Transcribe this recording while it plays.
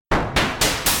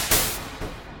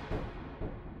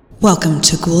Welcome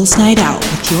to Ghouls Night Out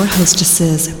with your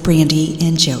hostesses, Brandy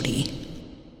and Jody.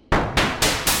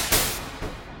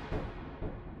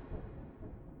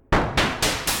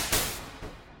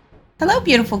 Hello,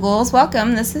 beautiful ghouls.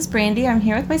 Welcome. This is Brandy. I'm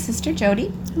here with my sister,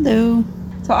 Jody. Hello.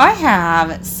 So I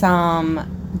have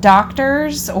some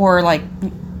doctors or like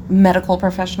medical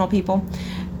professional people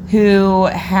who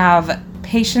have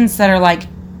patients that are like,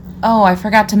 oh, I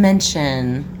forgot to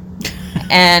mention,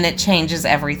 and it changes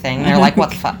everything. They're like,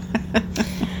 what the fuck?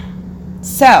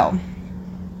 So,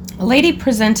 a lady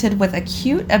presented with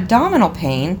acute abdominal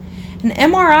pain. An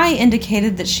MRI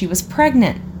indicated that she was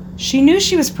pregnant. She knew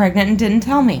she was pregnant and didn't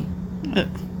tell me.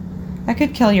 That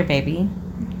could kill your baby.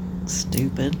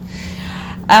 Stupid.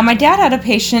 My dad had a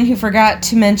patient who forgot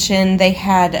to mention they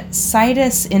had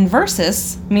situs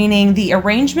inversus, meaning the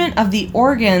arrangement of the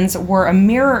organs were a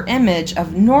mirror image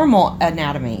of normal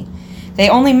anatomy. They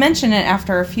only mentioned it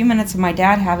after a few minutes of my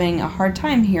dad having a hard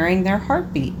time hearing their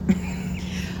heartbeat.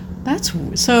 That's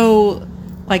so,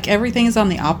 like everything is on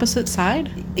the opposite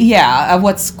side? Yeah, of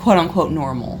what's quote-unquote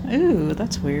normal. Ooh,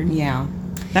 that's weird. Yeah.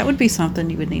 That would be something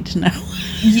you would need to know.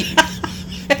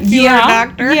 If you were a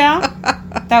doctor. Yeah,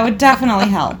 that would definitely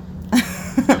help.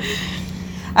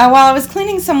 While I was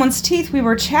cleaning someone's teeth, we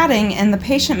were chatting, and the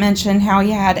patient mentioned how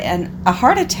he had a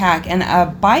heart attack and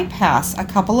a bypass a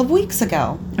couple of weeks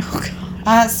ago. Oh,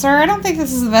 God. Sir, I don't think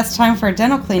this is the best time for a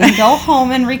dental cleaning. Go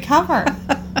home and recover.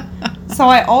 So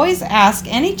I always ask,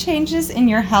 any changes in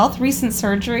your health, recent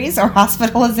surgeries, or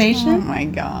hospitalization? Oh, my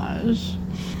gosh.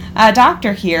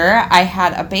 Doctor here, I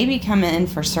had a baby come in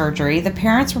for surgery. The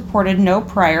parents reported no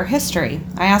prior history.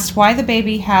 I asked why the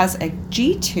baby has a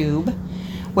G-tube,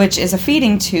 which is a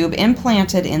feeding tube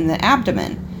implanted in the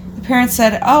abdomen. The parents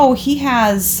said, oh, he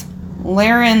has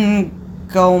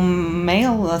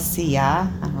laryngomalacia, I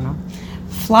don't know,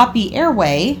 floppy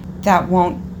airway that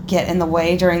won't get in the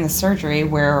way during the surgery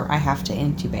where I have to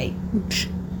intubate.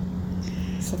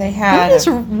 So they had...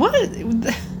 What?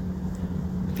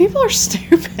 People are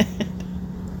stupid.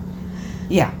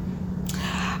 Yeah.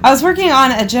 I was working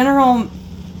on a general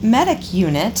medic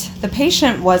unit. The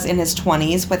patient was in his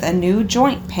 20s with a new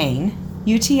joint pain,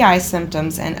 UTI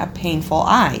symptoms, and a painful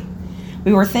eye.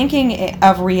 We were thinking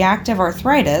of reactive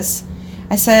arthritis.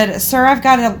 I said, sir, I've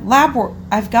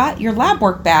got your lab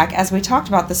work back as we talked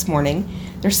about this morning.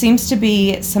 There seems to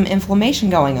be some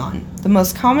inflammation going on. The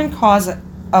most common cause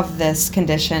of this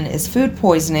condition is food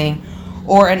poisoning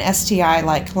or an STI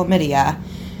like chlamydia.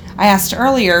 I asked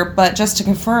earlier, but just to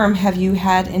confirm, have you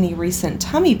had any recent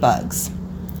tummy bugs?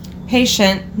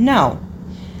 Patient, no.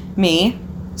 Me,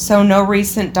 so no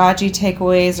recent dodgy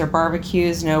takeaways or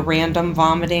barbecues, no random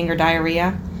vomiting or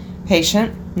diarrhea?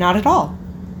 Patient, not at all.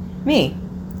 Me,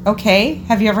 okay,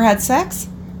 have you ever had sex?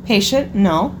 Patient,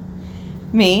 no.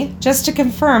 Me, just to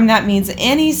confirm, that means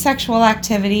any sexual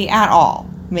activity at all,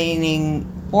 meaning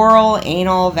oral,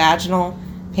 anal, vaginal?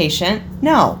 Patient,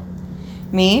 no.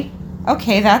 Me,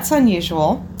 okay, that's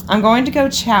unusual. I'm going to go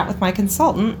chat with my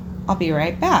consultant. I'll be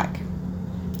right back.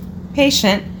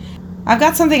 Patient, I've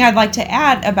got something I'd like to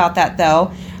add about that,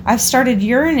 though. I've started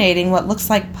urinating what looks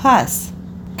like pus.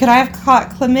 Could I have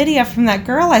caught chlamydia from that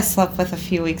girl I slept with a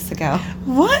few weeks ago?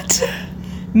 What?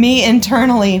 Me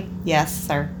internally, yes,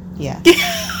 sir, yes.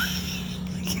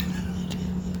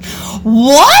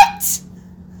 What?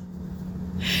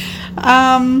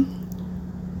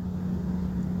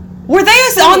 Were they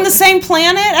on the same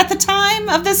planet at the time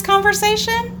of this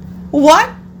conversation? What?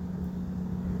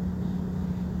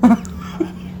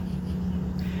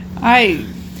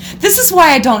 This is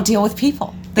why I don't deal with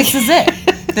people. This is it.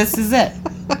 This is it.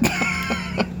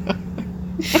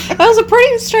 That was a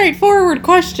pretty straightforward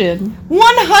question.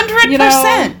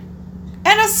 100%.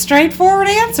 And a straightforward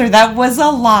answer. That was a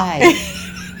lie.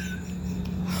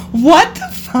 What the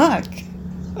fuck?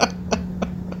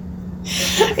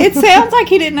 It sounds like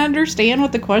he didn't understand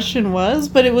what the question was,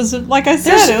 but it was, like I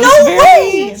said, There's it was no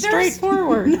very way.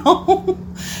 straightforward. No.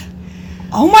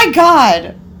 Oh my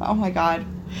God. Oh my God.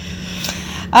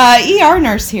 ER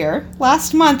nurse here.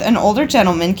 Last month, an older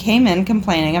gentleman came in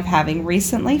complaining of having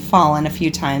recently fallen a few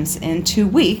times in 2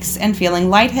 weeks and feeling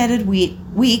lightheaded,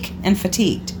 weak, and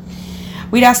fatigued.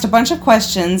 We'd asked a bunch of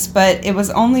questions, but it was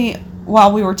only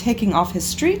while we were taking off his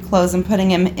street clothes and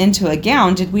putting him into a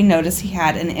gown did we notice he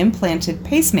had an implanted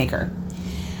pacemaker.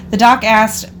 The doc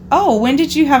asked, oh, when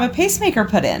did you have a pacemaker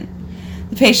put in?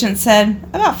 The patient said,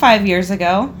 about 5 years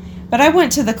ago, but I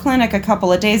went to the clinic a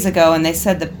couple of days ago and they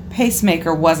said the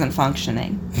pacemaker wasn't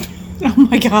functioning. Oh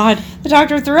my God. The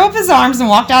doctor threw up his arms and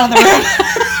walked out of the room.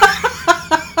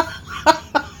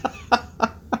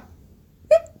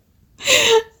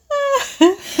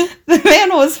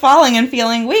 was falling and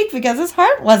feeling weak because his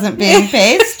heart wasn't being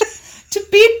paced to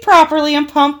beat properly and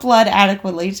pump blood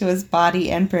adequately to his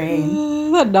body and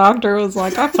brain. The doctor was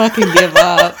like, I fucking give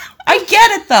up. I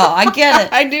get it, though. I get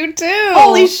it. I do too.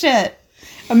 Holy shit.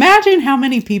 Imagine how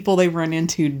many people they run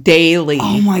into daily.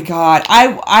 Oh my God.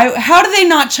 How do they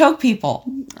not choke people?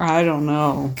 I don't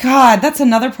know. God, that's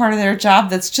another part of their job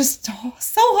that's just so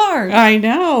hard. I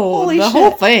know. Holy the shit.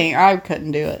 whole thing. I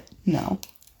couldn't do it. No.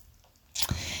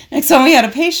 Next one, we had a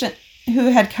patient who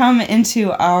had come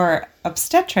into our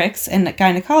obstetrics and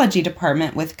gynecology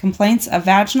department with complaints of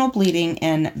vaginal bleeding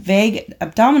and vague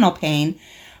abdominal pain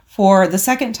for the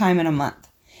second time in a month.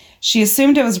 She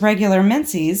assumed it was regular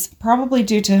menses, probably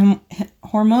due to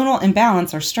hormonal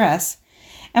imbalance or stress,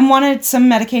 and wanted some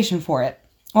medication for it.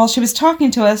 While she was talking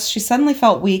to us, she suddenly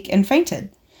felt weak and fainted.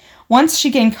 Once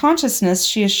she gained consciousness,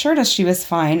 she assured us she was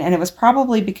fine, and it was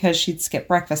probably because she'd skipped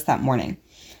breakfast that morning.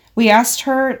 We asked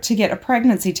her to get a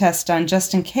pregnancy test done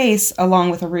just in case, along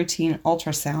with a routine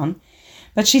ultrasound,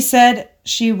 but she said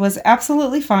she was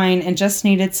absolutely fine and just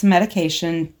needed some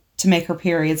medication to make her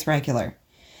periods regular.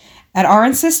 At our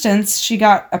insistence, she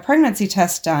got a pregnancy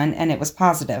test done, and it was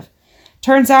positive.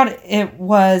 Turns out it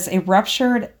was a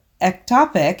ruptured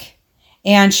ectopic,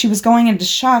 and she was going into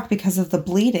shock because of the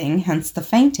bleeding, hence the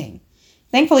fainting.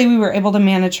 Thankfully, we were able to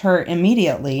manage her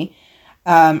immediately.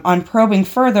 On probing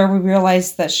further, we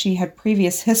realized that she had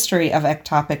previous history of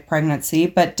ectopic pregnancy,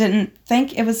 but didn't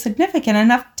think it was significant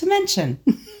enough to mention.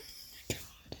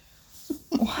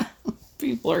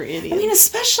 People are idiots. I mean,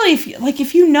 especially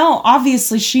if you know,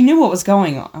 obviously she knew what was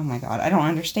going on. Oh my God, I don't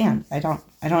understand. I don't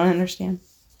understand.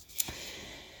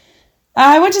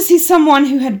 I went to see someone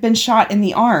who had been shot in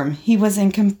the arm. He was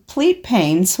in complete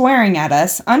pain, swearing at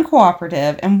us,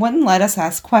 uncooperative, and wouldn't let us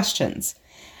ask questions.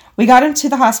 We got him to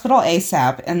the hospital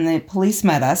ASAP, and the police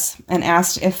met us and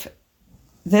asked if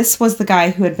this was the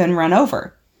guy who had been run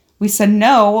over. We said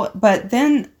no, but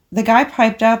then the guy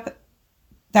piped up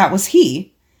that was he.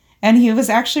 And he was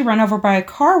actually run over by a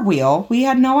car wheel. We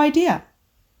had no idea.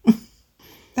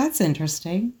 That's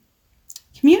interesting.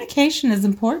 Communication is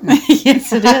important.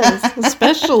 Yes, it is.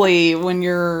 Especially when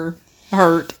you're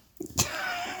hurt.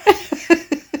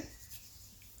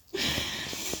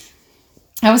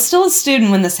 I was still a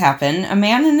student when this happened. A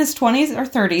man in his 20s or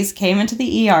 30s came into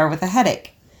the ER with a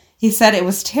headache. He said it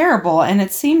was terrible, and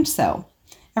it seemed so.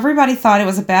 Everybody thought it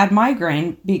was a bad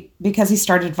migraine because he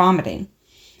started vomiting.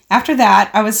 After that,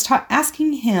 I was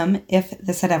asking him if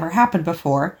this had ever happened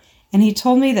before, and he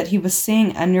told me that he was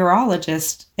seeing a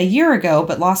neurologist a year ago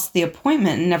but lost the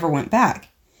appointment and never went back.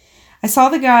 I saw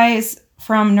the guys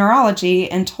from neurology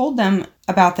and told them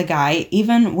about the guy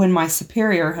even when my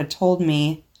superior had told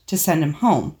me to send him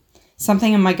home.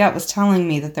 Something in my gut was telling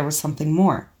me that there was something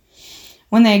more.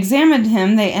 When they examined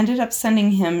him, they ended up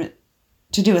sending him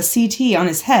to do a CT on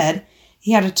his head.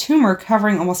 He had a tumor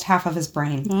covering almost half of his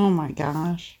brain. Oh my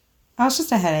gosh. That was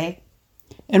just a headache.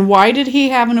 And why did he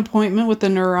have an appointment with the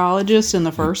neurologist in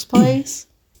the first place?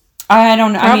 I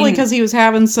don't know. Probably because he was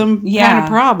having some kind of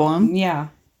problem. Yeah.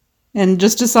 And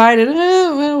just decided,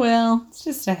 well. It's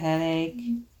just a headache.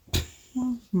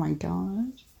 Oh my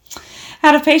gosh.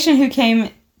 Had a patient who came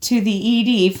to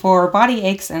the ED for body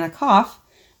aches and a cough.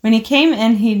 When he came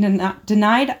in, he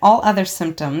denied all other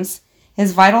symptoms.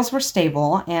 His vitals were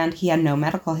stable, and he had no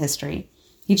medical history.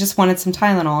 He just wanted some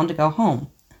Tylenol and to go home.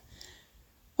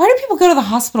 Why do people go to the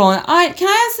hospital and can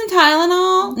I have some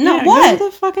Tylenol? No, yeah, what? Go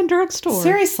to the fucking drugstore.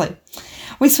 Seriously.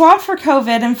 We swabbed for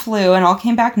COVID and flu and all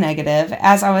came back negative.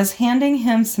 As I was handing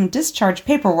him some discharge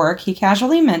paperwork, he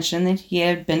casually mentioned that he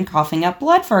had been coughing up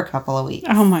blood for a couple of weeks.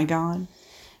 Oh my God.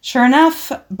 Sure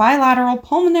enough, bilateral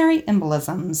pulmonary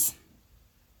embolisms.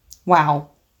 Wow.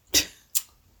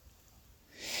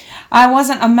 I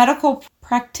wasn't a medical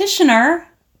practitioner,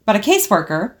 but a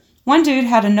caseworker. One dude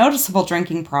had a noticeable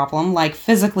drinking problem, like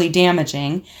physically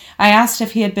damaging. I asked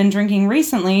if he had been drinking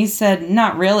recently. He said,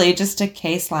 not really, just a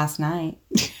case last night.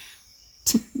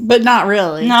 But not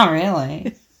really. Not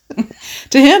really.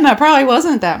 To him, that probably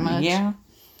wasn't that much. Yeah.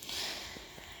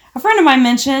 A friend of mine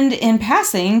mentioned in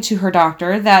passing to her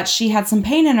doctor that she had some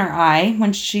pain in her eye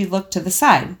when she looked to the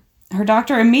side. Her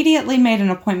doctor immediately made an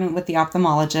appointment with the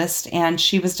ophthalmologist, and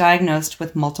she was diagnosed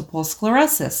with multiple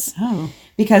sclerosis. Oh.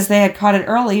 Because they had caught it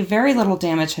early, very little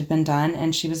damage had been done,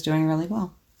 and she was doing really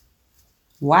well.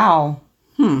 Wow.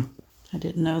 I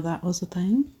didn't know that was a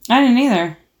thing. I didn't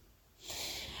either.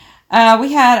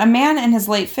 We had a man in his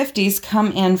late 50s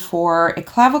come in for a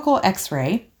clavicle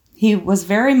x-ray. He was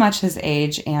very much his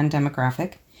age and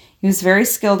demographic. He was very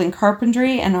skilled in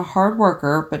carpentry and a hard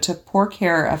worker, but took poor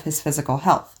care of his physical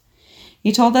health.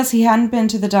 He told us he hadn't been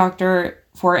to the doctor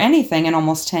for anything in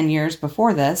almost 10 years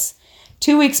before this.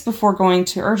 2 weeks before going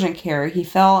to urgent care, he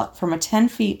fell from a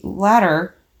 10-feet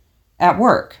ladder at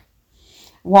work.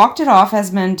 Walked it off,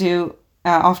 as men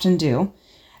often do.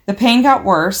 The pain got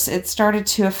worse. It started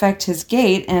to affect his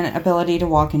gait and ability to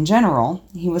walk in general.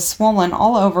 He was swollen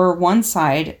all over one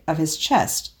side of his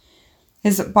chest.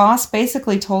 His boss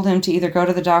basically told him to either go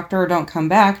to the doctor or don't come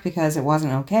back because it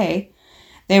wasn't okay.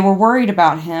 They were worried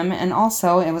about him, and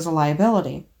also it was a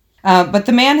liability. But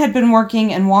the man had been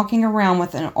working and walking around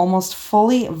with an almost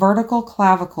fully vertical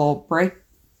clavicle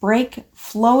break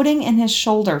floating in his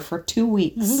shoulder for 2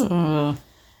 weeks. Ugh.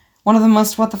 One of the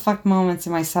most what-the-fuck moments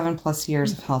in my 7+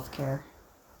 years of healthcare.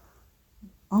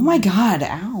 Oh my God,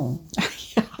 ow.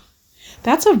 Yeah.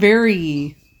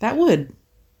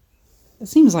 It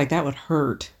seems like that would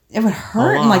hurt. It would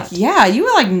hurt. A And lot. you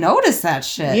would notice that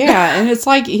shit. Yeah, and it's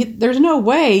like, there's no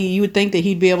way you would think that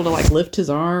he'd be able to lift his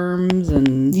arms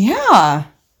and... Yeah.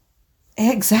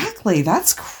 Exactly.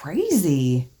 That's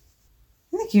crazy.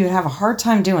 I think you would have a hard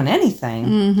time doing anything.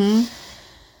 Mm-hmm.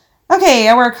 Okay,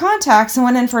 I wear contacts and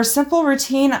went in for a simple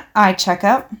routine eye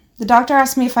checkup. The doctor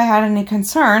asked me if I had any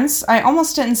concerns. I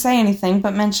almost didn't say anything,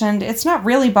 but mentioned it's not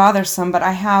really bothersome, but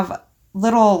I have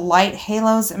little light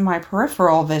halos in my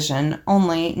peripheral vision,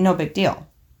 only no big deal.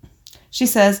 She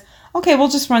says, okay, we'll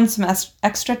just run some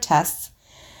extra tests.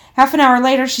 Half an hour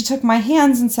later, she took my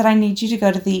hands and said, I need you to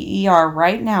go to the ER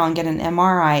right now and get an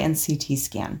MRI and CT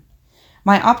scan.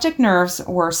 My optic nerves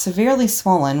were severely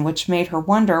swollen, which made her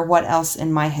wonder what else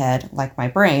in my head, like my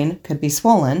brain, could be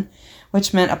swollen,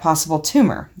 which meant a possible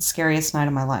tumor, the scariest night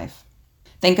of my life.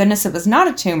 Thank goodness it was not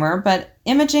a tumor, but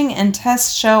imaging and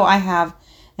tests show I have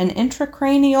an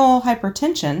intracranial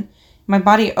hypertension. My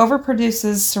body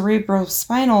overproduces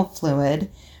cerebrospinal fluid,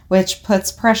 which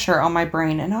puts pressure on my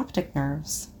brain and optic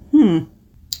nerves.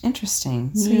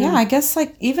 Interesting. So yeah, I guess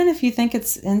even if you think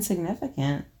it's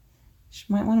insignificant,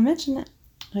 you might want to mention it.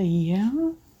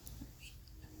 Yeah.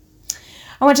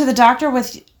 I went to the doctor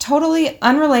with totally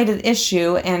unrelated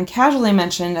issue and casually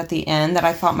mentioned at the end that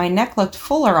I thought my neck looked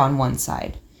fuller on one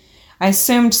side. I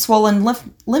assumed swollen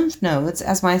lymph nodes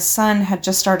as my son had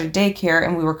just started daycare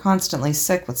and we were constantly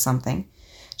sick with something.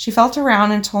 She felt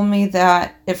around and told me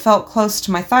that it felt close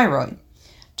to my thyroid.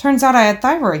 Turns out I had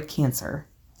thyroid cancer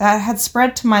that had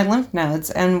spread to my lymph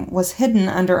nodes and was hidden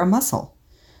under a muscle.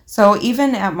 So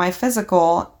even at my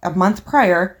physical a month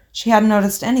prior, she hadn't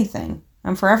noticed anything.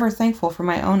 I'm forever thankful for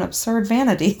my own absurd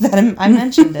vanity that I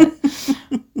mentioned it.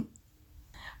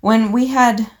 When we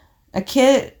had a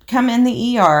kid come in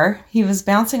the ER, he was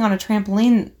bouncing on a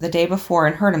trampoline the day before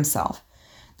and hurt himself.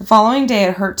 The following day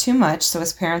it hurt too much, so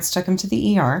his parents took him to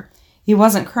the ER. He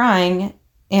wasn't crying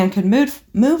and could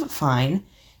move fine.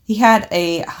 He had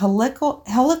a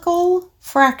helical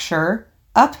fracture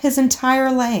up his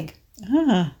entire leg.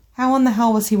 How in the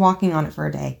hell was he walking on it for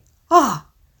a day?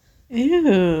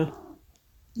 Ew.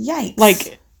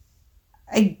 Yikes.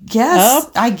 I guess.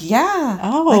 Up? Yeah.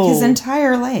 Oh. His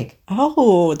entire leg.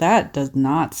 Oh, that does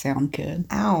not sound good.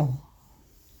 Ow.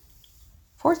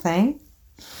 Poor thing.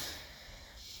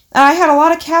 I had a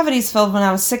lot of cavities filled when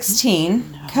I was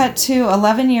 16. No. Cut to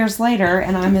 11 years later,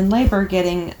 and I'm in labor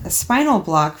getting a spinal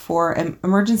block for an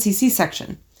emergency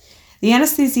C-section. The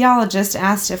anesthesiologist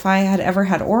asked if I had ever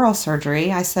had oral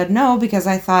surgery. I said no because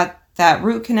I thought that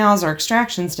root canals or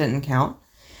extractions didn't count.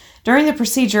 During the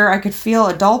procedure, I could feel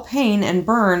a dull pain and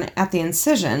burn at the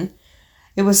incision.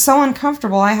 It was so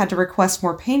uncomfortable I had to request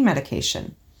more pain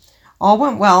medication. All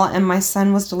went well, and my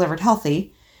son was delivered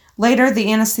healthy. Later, the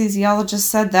anesthesiologist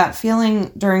said that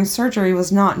feeling during surgery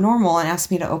was not normal and asked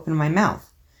me to open my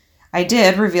mouth. I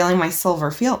did, revealing my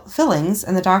silver fillings,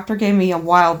 and the doctor gave me a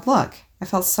wild look. I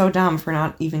felt so dumb for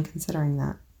not even considering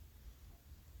that.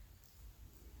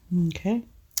 Okay.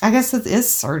 I guess it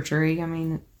is surgery. I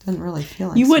mean, it doesn't really feel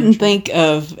like you wouldn't surgery. think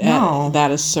of No. that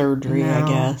as surgery, No. I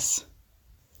guess.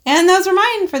 And those are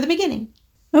mine for the beginning.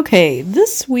 Okay,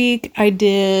 this week I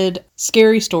did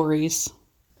scary stories.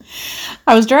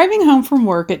 I was driving home from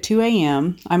work at 2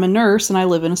 a.m. I'm a nurse and I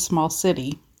live in a small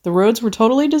city. The roads were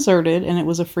totally deserted and it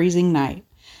was a freezing night.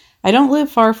 I don't live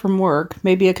far from work,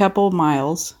 maybe a couple of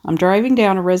miles. I'm driving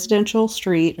down a residential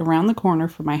street around the corner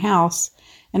from my house,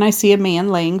 and I see a man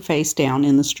laying face down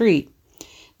in the street.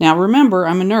 Now remember,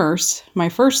 I'm a nurse. My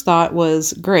first thought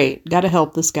was, great, gotta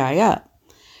help this guy up.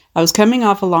 I was coming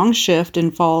off a long shift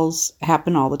and falls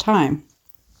happen all the time.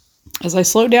 As I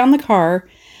slowed down the car,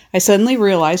 I suddenly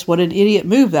realized what an idiot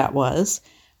move that was.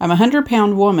 I'm a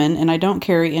 100-pound woman and I don't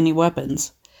carry any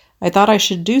weapons. I thought I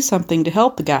should do something to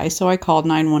help the guy, so I called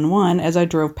 911 as I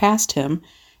drove past him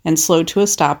and slowed to a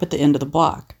stop at the end of the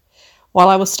block. While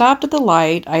I was stopped at the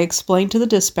light, I explained to the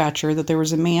dispatcher that there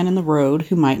was a man in the road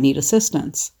who might need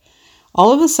assistance.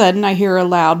 All of a sudden, I hear a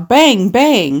loud bang,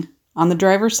 bang on the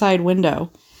driver's side window.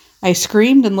 I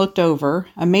screamed and looked over.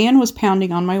 A man was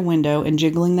pounding on my window and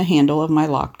jiggling the handle of my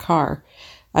locked car.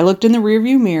 I looked in the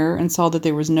rearview mirror and saw that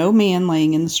there was no man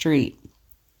laying in the street.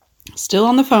 Still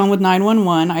on the phone with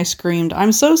 911, I screamed,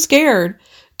 "I'm so scared,"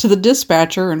 to the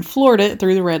dispatcher and floored it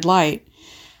through the red light.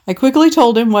 I quickly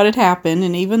told him what had happened,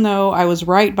 and even though I was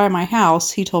right by my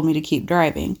house, he told me to keep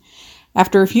driving.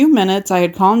 After a few minutes, I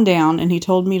had calmed down, and he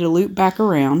told me to loop back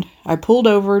around. I pulled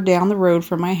over down the road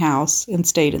from my house and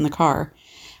stayed in the car.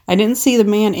 I didn't see the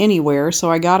man anywhere,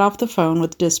 so I got off the phone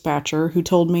with the dispatcher, who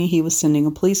told me he was sending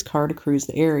a police car to cruise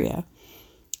the area.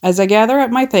 As I gather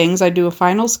up my things, I do a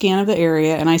final scan of the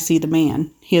area, and I see the man.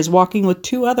 He is walking with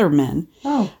 2 other men.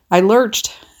 Oh.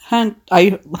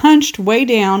 I hunched way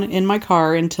down in my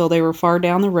car until they were far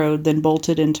down the road, then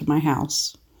bolted into my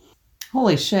house.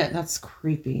 Holy shit, that's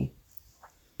creepy.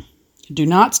 Do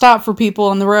not stop for people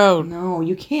on the road. No,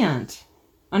 you can't.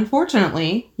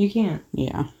 Unfortunately, you can't.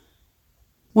 Yeah.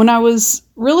 When I was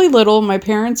really little, my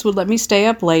parents would let me stay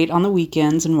up late on the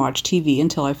weekends and watch TV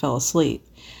until I fell asleep.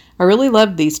 I really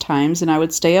loved these times, and I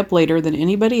would stay up later than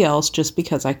anybody else just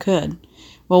because I could.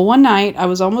 Well, one night, I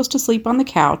was almost asleep on the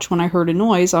couch when I heard a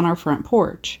noise on our front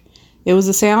porch. It was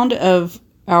the sound of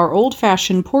our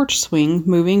old-fashioned porch swing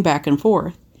moving back and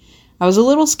forth. I was a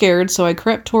little scared, so I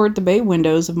crept toward the bay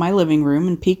windows of my living room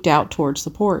and peeked out towards the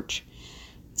porch.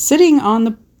 Sitting on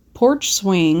the porch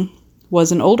swing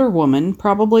was an older woman,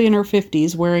 probably in her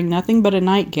 50s, wearing nothing but a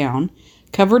nightgown,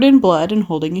 covered in blood and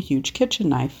holding a huge kitchen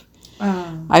knife.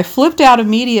 I flipped out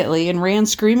immediately and ran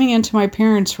screaming into my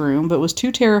parents' room, but was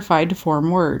too terrified to form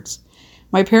words.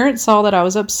 My parents saw that I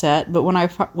was upset, but when I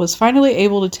was finally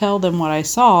able to tell them what I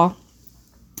saw,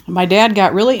 my dad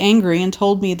got really angry and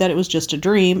told me that it was just a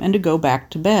dream and to go back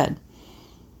to bed.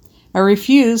 I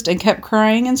refused and kept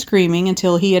crying and screaming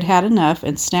until he had had enough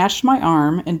and snatched my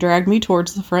arm and dragged me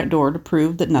towards the front door to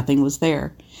prove that nothing was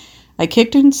there. I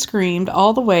kicked and screamed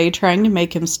all the way, trying to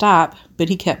make him stop, but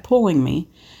he kept pulling me.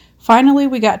 Finally,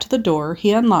 we got to the door.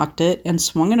 He unlocked it and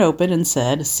swung it open and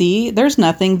said, "See, there's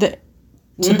nothing that..."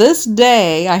 To this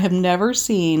day, I have never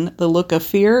seen the look of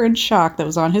fear and shock that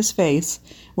was on his face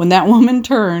when that woman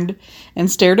turned and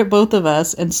stared at both of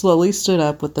us and slowly stood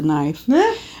up with the knife.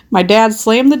 My dad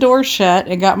slammed the door shut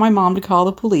and got my mom to call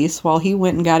the police while he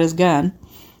went and got his gun.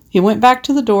 He went back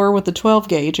to the door with the 12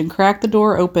 gauge and cracked the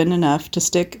door open enough to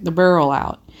stick the barrel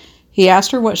out. He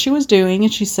asked her what she was doing,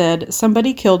 and she said,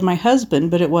 "Somebody killed my husband,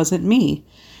 but it wasn't me."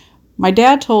 My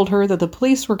dad told her that the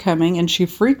police were coming, and she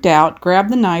freaked out,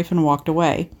 grabbed the knife, and walked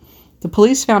away. The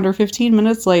police found her 15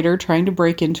 minutes later trying to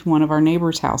break into one of our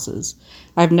neighbors' houses.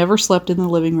 I've never slept in the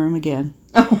living room again.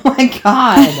 Oh my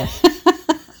God.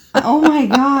 Oh my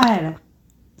God.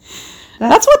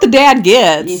 That's what the dad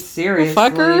gets. You seriously?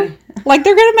 Fucker. Like,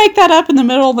 they're going to make that up in the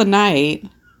middle of the night.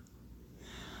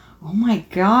 Oh my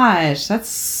gosh. That's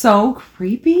so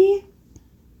creepy.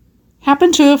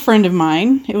 Happened to a friend of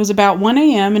mine. It was about 1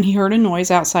 a.m. and he heard a noise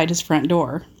outside his front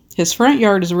door. His front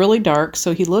yard is really dark,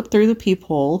 so he looked through the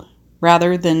peephole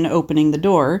rather than opening the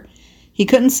door. He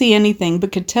couldn't see anything,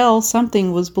 but could tell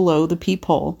something was below the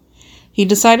peephole. He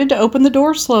decided to open the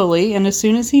door slowly, and as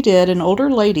soon as he did, an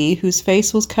older lady whose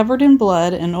face was covered in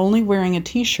blood and only wearing a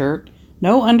t-shirt,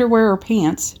 no underwear or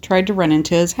pants, tried to run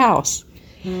into his house.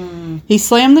 He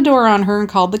slammed the door on her and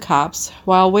called the cops.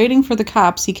 While waiting for the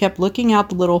cops, he kept looking out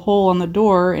the little hole on the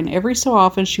door, and every so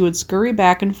often she would scurry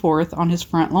back and forth on his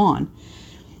front lawn.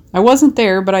 I wasn't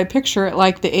there, but I picture it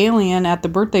like the alien at the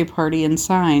birthday party in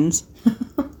Signs.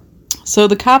 So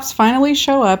the cops finally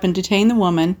show up and detain the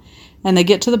woman, and they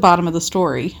get to the bottom of the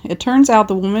story. It turns out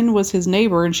the woman was his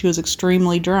neighbor, and she was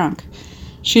extremely drunk.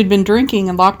 She had been drinking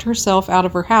and locked herself out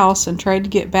of her house and tried to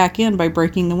get back in by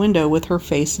breaking the window with her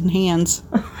face and hands.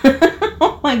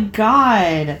 Oh my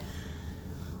God.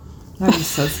 That is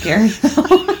so scary.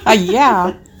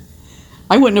 Yeah.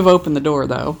 I wouldn't have opened the door,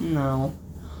 though. No.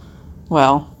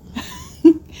 Well,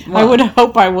 I would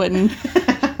hope I wouldn't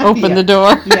open the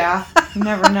door. Yeah, you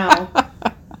never know.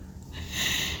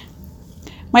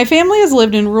 My family has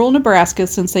lived in rural Nebraska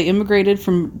since they immigrated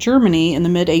from Germany in the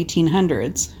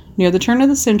mid-1800s. Near the turn of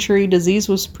the century, disease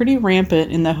was pretty rampant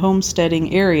in the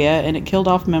homesteading area, and it killed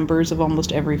off members of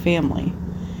almost every family.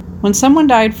 When someone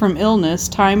died from illness,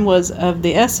 time was of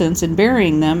the essence in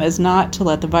burying them as not to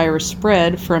let the virus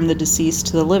spread from the deceased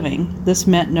to the living. This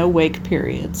meant no wake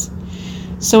periods.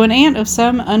 So an aunt of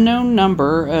some unknown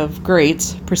number of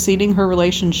greats preceding her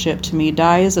relationship to me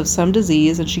dies of some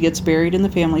disease, and she gets buried in the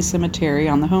family cemetery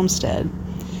on the homestead.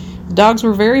 The dogs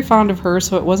were very fond of her,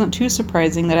 so it wasn't too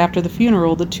surprising that after the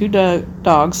funeral, the two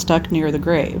dogs stuck near the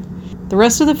grave. The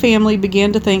rest of the family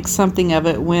began to think something of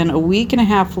it when, a week and a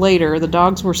half later, the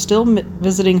dogs were still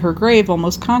visiting her grave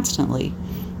almost constantly.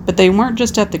 But they weren't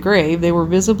just at the grave, they were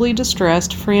visibly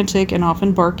distressed, frantic, and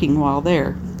often barking while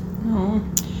there. Oh.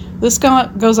 This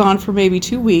goes on for maybe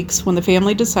 2 weeks when the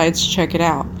family decides to check it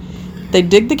out. They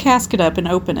dig the casket up and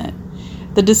open it.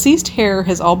 The deceased hair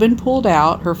has all been pulled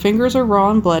out, her fingers are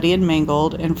raw and bloody and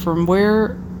mangled from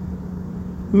where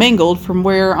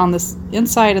on the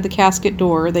inside of the casket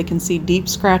door they can see deep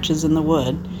scratches in the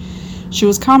wood. She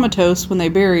was comatose when they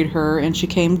buried her, and she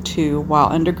came to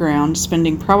while underground,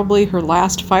 spending probably her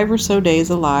last 5 or so days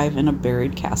alive in a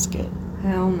buried casket.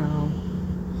 Hell no.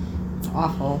 It's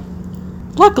awful.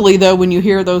 Luckily, though, when you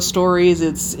hear those stories,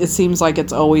 it seems like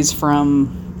it's always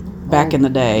from back in the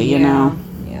day, you know?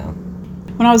 Yeah.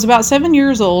 When I was about 7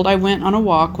 years old, I went on a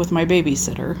walk with my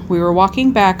babysitter. We were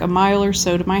walking back a mile or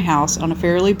so to my house on a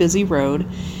fairly busy road,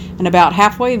 and about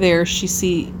halfway there, she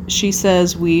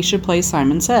says we should play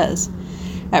Simon Says.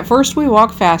 At first, we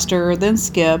walk faster, then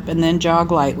skip, and then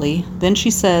jog lightly. Then she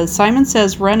says, "Simon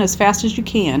Says run as fast as you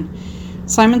can.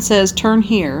 Simon Says turn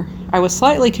here." I was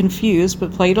slightly confused,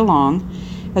 but played along.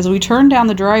 As we turned down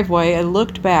the driveway, I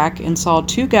looked back and saw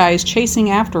 2 guys chasing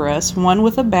after us, one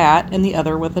with a bat and the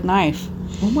other with a knife.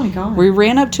 Oh my God. We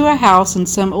ran up to a house, and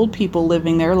some old people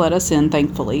living there let us in,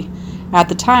 thankfully. At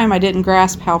the time, I didn't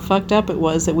grasp how fucked up it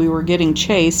was that we were getting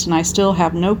chased, and I still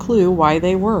have no clue why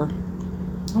they were.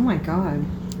 Oh my God.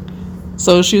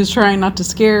 So she was trying not to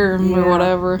scare him or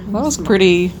whatever. That was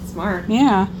pretty smart.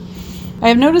 Yeah. I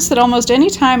have noticed that almost any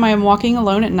time I am walking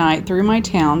alone at night through my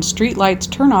town, street lights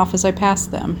turn off as I pass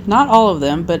them. Not all of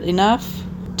them, but enough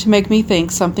to make me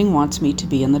think something wants me to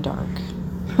be in the dark.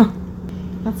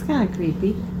 That's kind of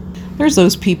creepy. There's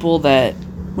those people that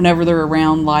whenever they're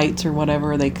around lights or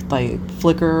whatever, they like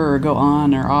flicker or go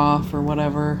on or off or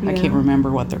whatever. Yeah. I can't remember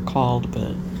what they're called,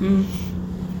 but...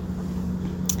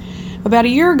 About a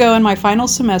year ago in my final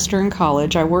semester in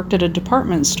college, I worked at a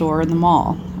department store in the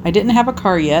mall. I didn't have a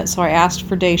car yet, so I asked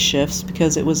for day shifts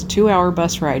because it was a 2-hour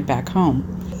bus ride back home.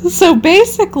 So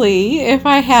basically, if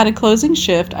I had a closing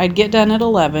shift, I'd get done at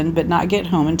 11 but not get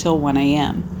home until 1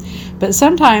 a.m. But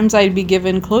sometimes I'd be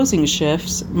given closing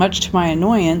shifts, much to my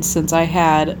annoyance since I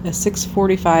had a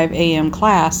 6:45 a.m.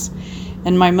 class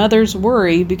and my mother's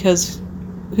worry because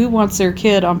who wants their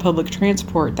kid on public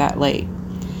transport that late?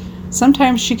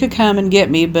 Sometimes she could come and get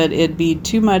me, but it'd be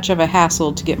too much of a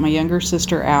hassle to get my younger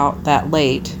sister out that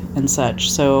late and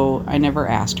such, so I never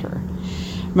asked her.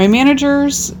 My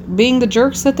managers, being the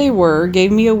jerks that they were,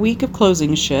 gave me a week of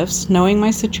closing shifts, knowing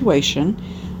my situation.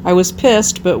 I was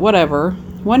pissed, but whatever.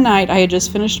 One night I had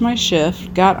just finished my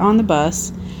shift, got on the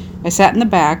bus, I sat in the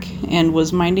back, and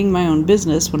was minding my own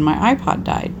business when my iPod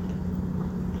died.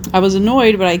 I was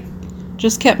annoyed, but I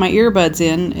just kept my earbuds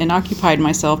in and occupied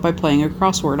myself by playing a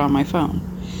crossword on my phone.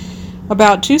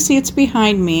 About 2 seats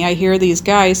behind me, I hear these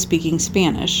guys speaking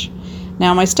Spanish.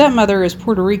 Now, my stepmother is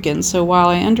Puerto Rican, so while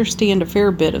I understand a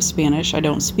fair bit of Spanish, I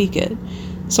don't speak it.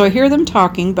 So I hear them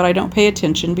talking, but I don't pay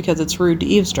attention because it's rude to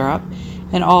eavesdrop,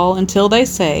 and all until they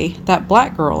say, "That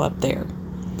black girl up there."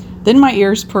 Then my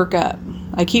ears perk up.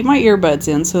 I keep my earbuds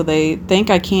in so they think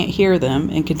I can't hear them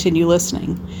and continue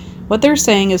listening. What they're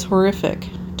saying is horrific.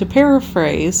 To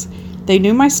paraphrase, they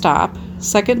knew my stop,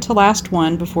 second to last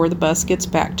one before the bus gets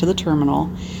back to the terminal,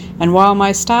 and while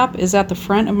my stop is at the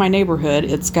front of my neighborhood,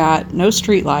 it's got no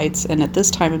streetlights and at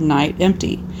this time of night,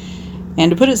 empty.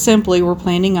 And to put it simply, we're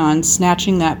planning on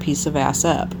snatching that piece of ass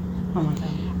up. Oh my God.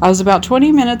 I was about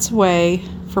 20 minutes away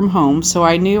from home, so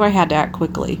I knew I had to act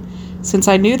quickly. Since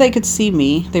I knew they could see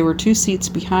me, they were 2 seats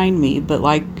behind me, but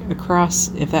like across,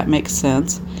 if that makes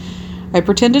sense. I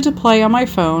pretended to play on my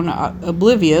phone,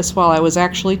 oblivious, while I was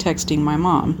actually texting my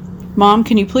mom. "Mom,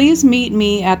 can you please meet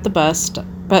me at the bus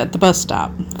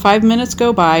stop?" 5 minutes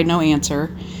go by, no answer.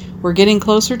 We're getting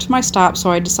closer to my stop, so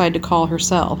I decide to call her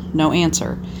cell. No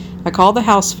answer. I call the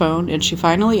house phone, and she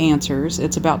finally answers.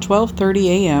 It's about 12:30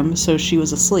 a.m., so she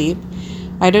was asleep.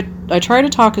 I try to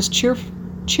talk as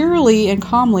cheerily and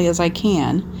calmly as I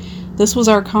can. This was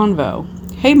our convo.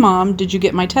 "Hey, Mom, did you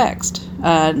get my text?"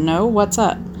 No, what's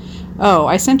up?" "Oh,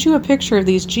 I sent you a picture of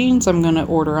these jeans I'm going to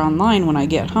order online when I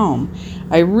get home.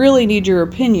 I really need your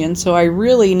opinion, so I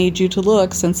really need you to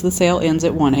look since the sale ends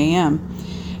at 1 a.m.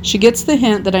 She gets the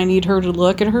hint that I need her to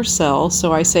look at her cell,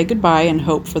 so I say goodbye and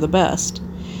hope for the best.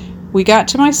 We got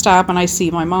to my stop and I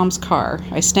see my mom's car.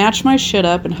 I snatch my shit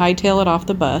up and hightail it off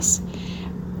the bus.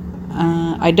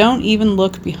 I don't even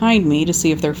look behind me to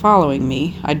see if they're following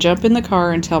me. I jump in the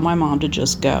car and tell my mom to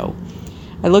just go.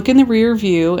 I look in the rear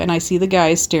view and I see the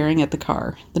guys staring at the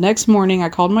car. The next morning, I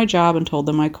called my job and told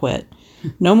them I quit.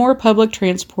 No more public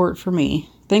transport for me.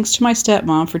 Thanks to my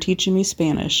stepmom for teaching me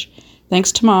Spanish.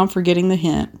 Thanks to Mom for getting the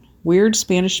hint. Weird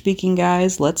Spanish-speaking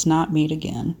guys, let's not meet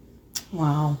again.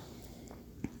 Wow.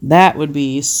 That would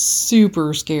be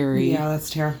super scary. Yeah,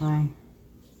 that's terrifying.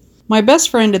 My best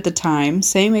friend at the time,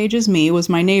 same age as me, was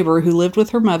my neighbor who lived with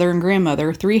her mother and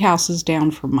grandmother 3 houses down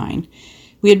from mine.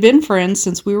 We had been friends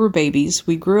since we were babies.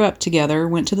 We grew up together,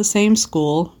 went to the same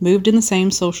school, moved in the same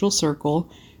social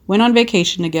circle, went on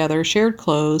vacation together, shared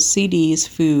clothes, CDs,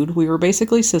 food. We were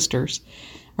basically sisters.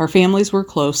 Our families were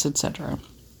close, etc.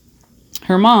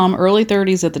 Her mom, early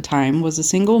 30s at the time, was a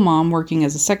single mom working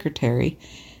as a secretary.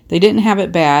 They didn't have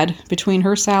it bad. Between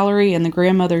her salary and the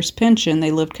grandmother's pension,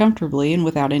 they lived comfortably and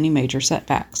without any major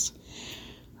setbacks.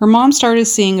 Her mom started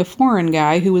seeing a foreign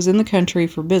guy who was in the country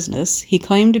for business. He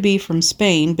claimed to be from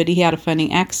Spain, but he had a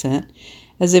funny accent,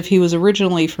 as if he was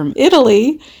originally from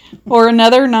Italy or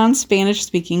another non-Spanish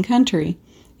speaking country.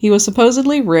 He was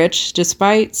supposedly rich,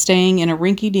 despite staying in a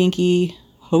rinky-dinky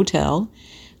hotel.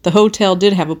 The hotel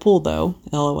did have a pool, though,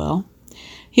 LOL.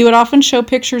 He would often show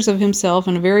pictures of himself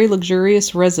in a very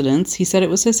luxurious residence. He said it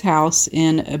was his house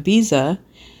in Ibiza.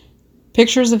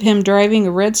 Pictures of him driving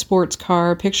a red sports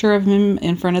car, a picture of him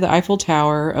in front of the Eiffel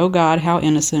Tower. Oh God, how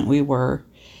innocent we were.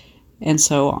 And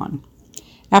so on.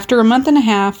 After a month and a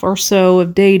half or so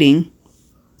of dating,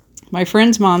 my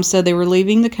friend's mom said they were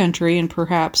leaving the country in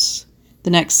perhaps the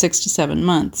next 6 to 7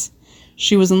 months.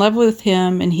 She was in love with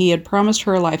him and he had promised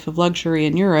her a life of luxury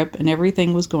in Europe and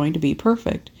everything was going to be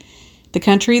perfect. The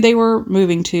country they were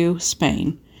moving to,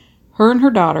 Spain. Her and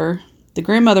her daughter, the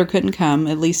grandmother couldn't come,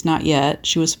 at least not yet.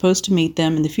 She was supposed to meet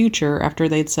them in the future after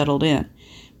they'd settled in.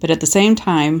 But at the same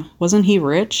time, wasn't he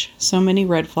rich? So many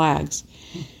red flags.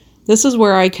 This is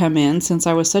where I come in, since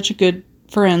I was such a good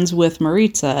friends with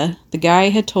Maritza. The guy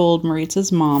had told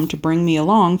Maritza's mom to bring me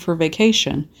along for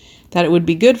vacation, that it would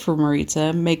be good for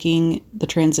Maritza, making the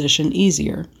transition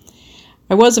easier.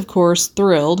 I was, of course,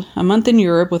 thrilled. A month in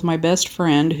Europe with my best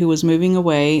friend who was moving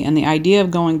away, and the idea of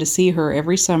going to see her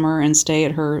every summer and stay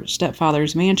at her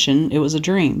stepfather's mansion, it was a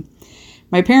dream.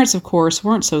 My parents, of course,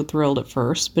 weren't so thrilled at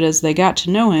first, but as they got to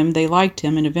know him, they liked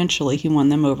him, and eventually he won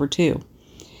them over too.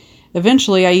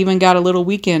 Eventually, I even got a little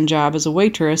weekend job as a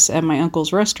waitress at my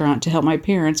uncle's restaurant to help my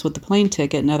parents with the plane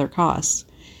ticket and other costs.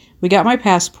 We got my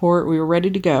passport, we were ready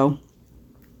to go.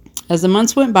 As the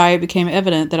months went by, it became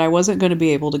evident that I wasn't going to be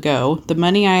able to go. The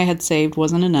money I had saved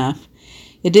wasn't enough.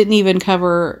 It didn't even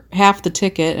cover half the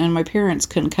ticket, and my parents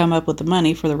couldn't come up with the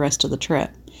money for the rest of the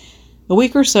trip. A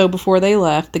week or so before they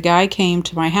left, the guy came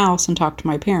to my house and talked to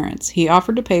my parents. He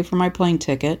offered to pay for my plane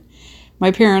ticket.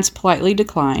 My parents politely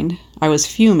declined. I was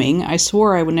fuming. I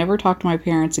swore I would never talk to my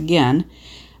parents again.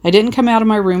 I didn't come out of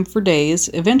my room for days.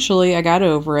 Eventually, I got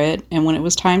over it, and when it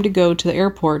was time to go to the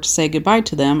airport to say goodbye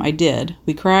to them, I did.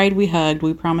 We cried, we hugged,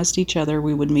 we promised each other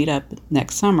we would meet up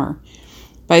next summer.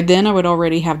 By then, I would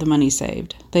already have the money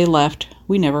saved. They left.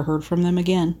 We never heard from them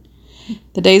again.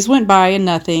 The days went by and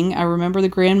nothing. I remember the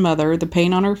grandmother, the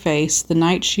pain on her face, the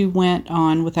nights she went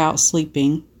on without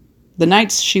sleeping,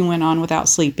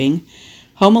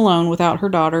 home alone without her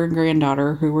daughter and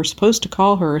granddaughter, who were supposed to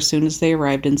call her as soon as they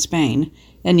arrived in Spain,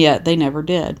 and yet they never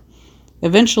did.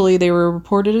 Eventually, they were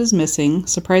reported as missing.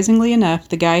 Surprisingly enough,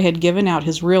 the guy had given out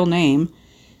his real name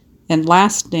and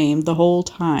last name the whole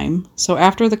time, so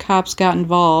after the cops got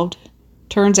involved,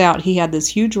 turns out he had this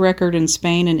huge record in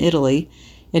Spain and Italy,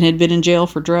 and had been in jail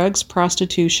for drugs,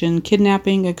 prostitution,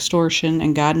 kidnapping, extortion,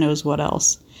 and God knows what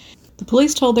else. The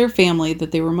police told their family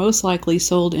that they were most likely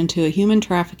sold into a human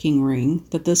trafficking ring,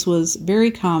 that this was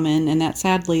very common, and that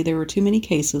sadly there were too many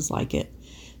cases like it.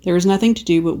 There was nothing to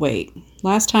do but wait.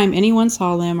 Last time anyone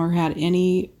saw them or had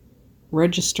any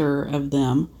register of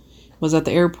them was at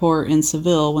the airport in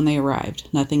Seville when they arrived.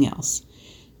 Nothing else.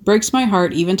 It breaks my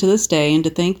heart even to this day, and to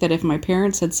think that if my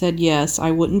parents had said yes, I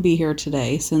wouldn't be here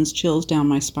today sends chills down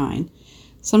my spine.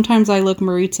 Sometimes I look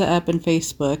Maritza up in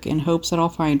Facebook in hopes that I'll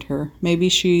find her. Maybe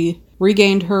she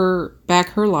regained her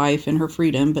life and her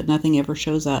freedom, but nothing ever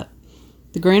shows up.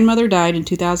 The grandmother died in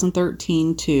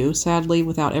 2013 too, sadly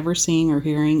without ever seeing or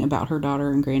hearing about her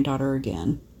daughter and granddaughter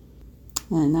again.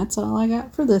 And that's all I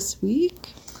got for this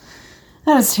week.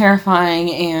 That is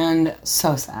terrifying and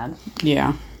so sad.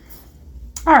 Yeah.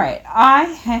 All right, I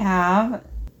have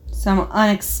some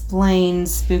unexplained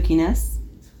spookiness.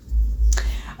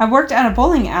 I worked at a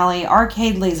bowling alley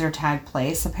arcade laser tag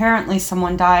place. Apparently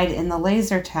someone died in the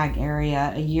laser tag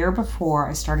area a year before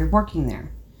I started working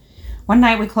there. One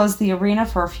night we closed the arena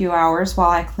for a few hours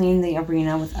while I cleaned the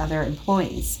arena with other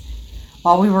employees.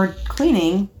 While we were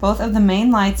cleaning, both of the main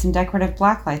lights and decorative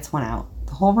black lights went out.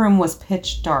 The whole room was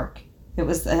pitch dark. It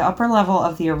was the upper level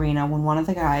of the arena when one of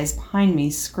the guys behind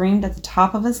me screamed at the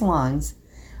top of his lungs.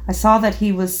 I saw that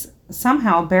he was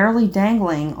somehow barely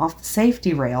dangling off the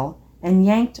safety rail and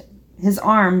yanked his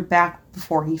arm back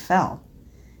before he fell.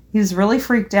 He was really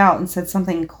freaked out and said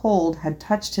something cold had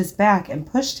touched his back and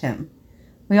pushed him.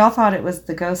 We all thought it was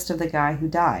the ghost of the guy who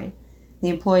died. The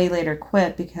employee later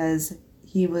quit because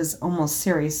he was almost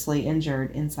seriously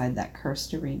injured inside that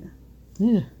cursed arena.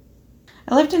 Yeah.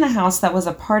 I lived in a house that was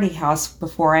a party house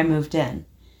before I moved in.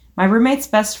 My roommate's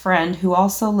best friend, who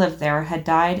also lived there, had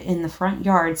died in the front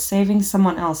yard saving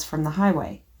someone else from the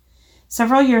highway.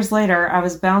 Several years later, I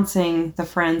was bouncing the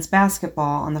friend's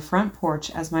basketball on the front porch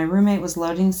as my roommate was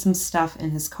loading some stuff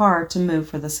in his car to move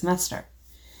for the semester.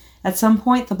 At some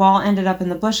point, the ball ended up in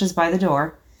the bushes by the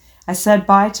door. I said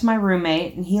bye to my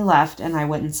roommate, and he left, and I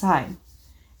went inside.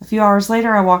 A few hours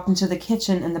later, I walked into the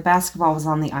kitchen, and the basketball was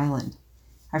on the island.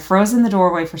 I froze in the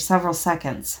doorway for several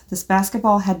seconds. This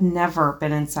basketball had never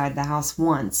been inside the house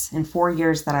once in 4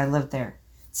 years that I lived there.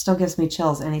 It still gives me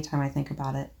chills anytime I think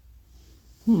about it.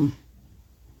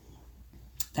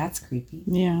 That's creepy.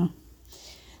 Yeah.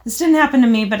 This didn't happen to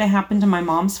me, but it happened to my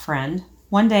mom's friend.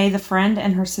 One day, the friend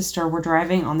and her sister were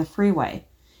driving on the freeway.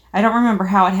 I don't remember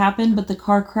how it happened, but the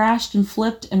car crashed and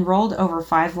flipped and rolled over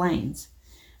 5 lanes.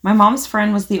 My mom's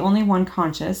friend was the only one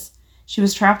conscious. She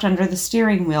was trapped under the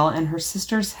steering wheel, and her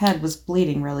sister's head was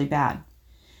bleeding really bad.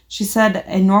 She said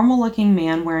a normal-looking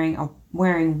man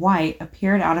wearing white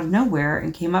appeared out of nowhere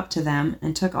and came up to them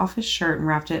and took off his shirt and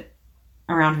wrapped it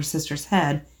around her sister's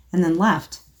head and then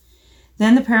left.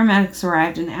 Then the paramedics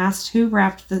arrived and asked who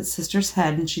wrapped the sister's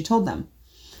head, and she told them.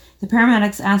 The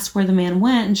paramedics asked where the man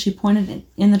went, and she pointed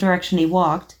in the direction he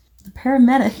walked. The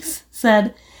paramedics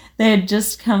said they had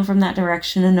just come from that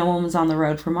direction and no one was on the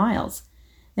road for miles.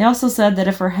 They also said that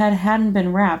if her head hadn't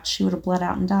been wrapped, she would have bled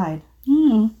out and died.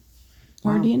 Oh.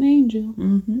 Guardian angel.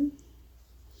 Mm-hmm.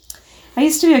 I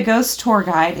used to be a ghost tour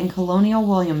guide in Colonial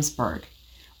Williamsburg.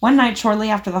 One night shortly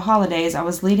after the holidays, I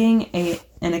was leading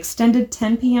an extended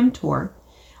 10 p.m. tour.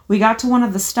 We got to one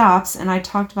of the stops, and I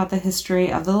talked about the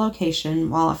history of the location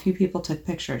while a few people took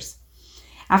pictures.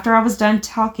 After I was done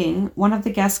talking, one of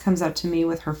the guests comes up to me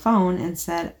with her phone and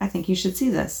said, "I think you should see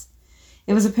this."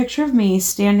 It was a picture of me.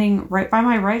 Standing right by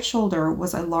my right shoulder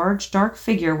was a large, dark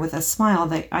figure with a smile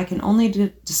that I can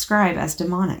only describe as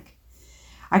demonic.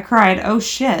 I cried, "Oh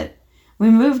shit." We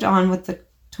moved on with the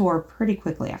tour pretty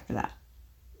quickly after that.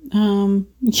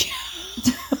 Yeah.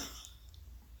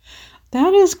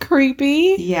 That is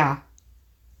creepy. Yeah.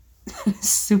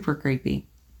 Super creepy.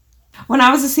 When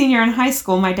I was a senior in high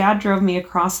school, my dad drove me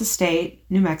across the state,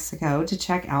 New Mexico, to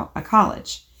check out a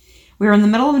college. We were in the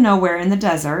middle of nowhere in the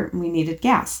desert, and we needed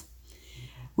gas.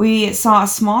 We saw a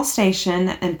small station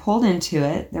and pulled into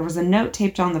it. There was a note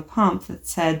taped on the pump that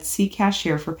said, "See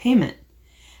cashier for payment."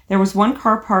 There was one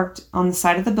car parked on the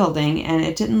side of the building, and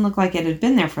it didn't look like it had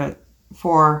been there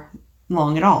for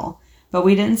long at all, but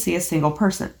we didn't see a single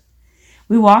person.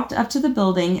 We walked up to the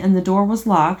building, and the door was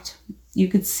locked. You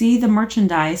could see the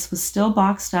merchandise was still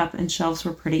boxed up, and shelves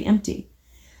were pretty empty.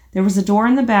 There was a door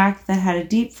in the back that had a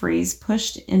deep freeze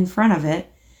pushed in front of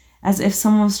it, as if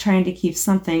someone was trying to keep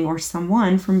something or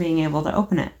someone from being able to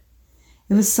open it.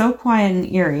 It was so quiet and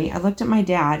eerie. I looked at my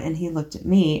dad, and he looked at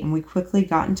me, and we quickly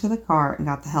got into the car and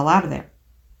got the hell out of there.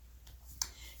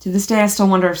 To this day, I still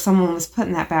wonder if someone was put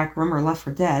in that back room or left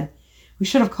for dead. We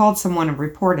should have called someone and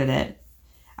reported it.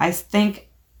 I think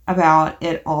about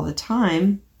it all the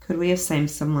time. Could we have saved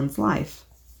someone's life?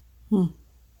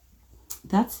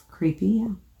 That's creepy,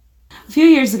 yeah. A few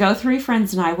years ago, 3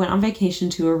 friends and I went on vacation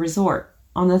to a resort.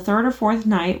 On the 3rd or 4th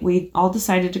night, we all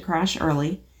decided to crash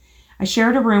early. I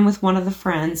shared a room with one of the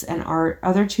friends, and our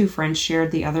other 2 friends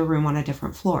shared the other room on a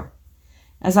different floor.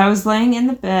 As I was laying in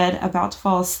the bed about to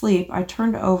fall asleep, I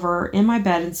turned over in my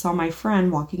bed and saw my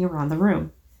friend walking around the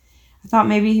room. I thought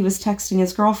maybe he was texting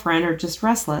his girlfriend or just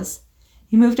restless.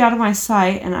 He moved out of my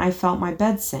sight, and I felt my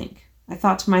bed sink. I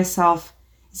thought to myself,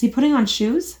 is he putting on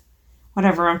shoes?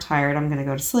 Whatever, I'm tired, I'm going to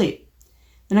go to sleep.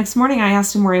 The next morning I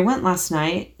asked him where he went last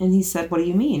night, and he said, "What do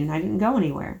you mean? I didn't go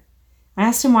anywhere." I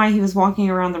asked him why he was walking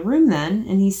around the room then,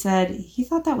 and he said he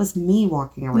thought that was me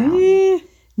walking around.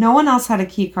 No one else had a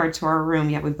key card to our room,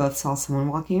 yet we both saw someone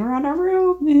walking around our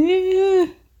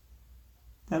room.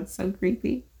 That's so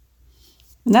creepy.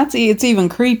 And it's even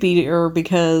creepier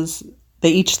because they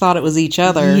each thought it was each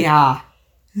other. Yeah.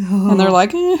 And they're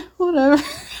like, whatever.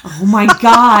 Oh my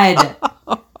God.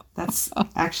 That's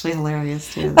actually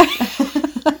hilarious too.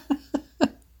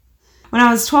 When I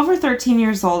was 12 or 13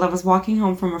 years old, I was walking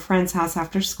home from a friend's house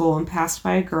after school and passed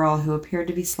by a girl who appeared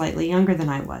to be slightly younger than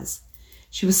I was.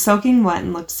 She was soaking wet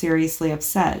and looked seriously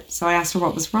upset, so I asked her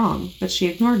what was wrong, but she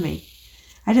ignored me.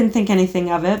 I didn't think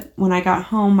anything of it. When I got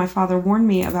home, my father warned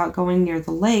me about going near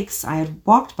the lakes I had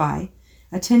walked by.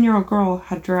 A 10-year-old girl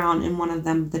had drowned in one of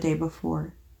them the day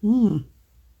before.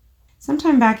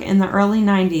 Sometime back in the early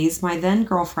 90s, my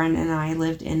then-girlfriend and I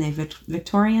lived in a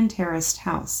Victorian terraced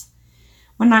house.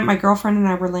 One night, my girlfriend and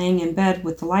I were laying in bed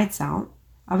with the lights out.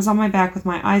 I was on my back with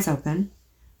my eyes open.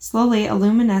 Slowly, a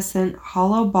luminescent,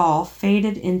 hollow ball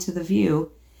faded into the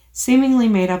view, seemingly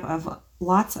made up of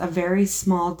lots of very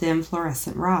small, dim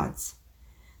fluorescent rods.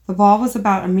 The ball was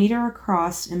about 1 meter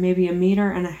across and maybe 1.5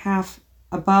 meters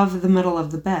above the middle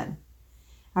of the bed.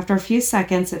 After a few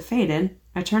seconds, it faded.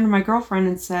 I turned to my girlfriend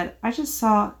and said, "I just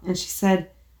saw," and she said,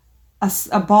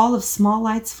 a ball of small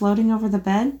lights floating over the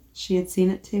bed. She had seen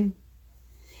it too.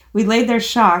 We laid there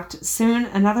shocked. Soon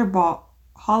another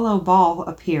hollow ball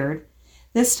appeared,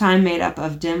 this time made up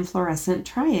of dim fluorescent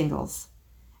triangles.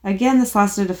 Again, this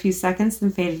lasted a few seconds,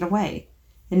 then faded away.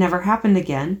 It never happened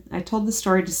again. I told the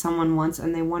story to someone once,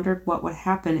 and they wondered what would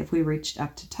happen if we reached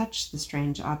up to touch the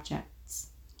strange objects.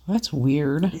 That's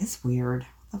weird. It is weird.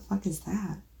 What the fuck is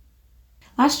that?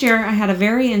 Last year, I had a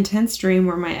very intense dream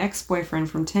where my ex-boyfriend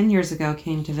from 10 years ago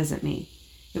came to visit me.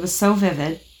 It was so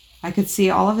vivid. I could see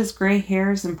all of his gray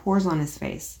hairs and pores on his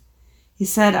face. He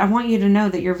said, "I want you to know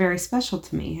that you're very special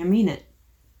to me. I mean it."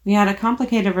 We had a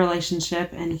complicated relationship,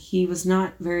 and he was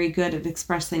not very good at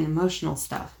expressing emotional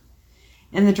stuff.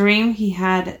 In the dream, he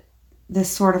had this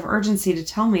sort of urgency to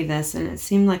tell me this, and it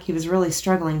seemed like he was really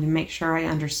struggling to make sure I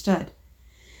understood.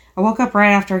 I woke up right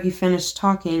after he finished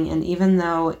talking, and even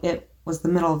though it was the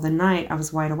middle of the night, I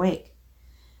was wide awake.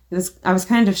 I was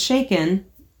kind of shaken,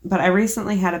 but I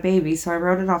recently had a baby, so I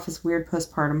wrote it off as weird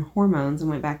postpartum hormones and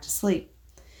went back to sleep.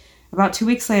 About 2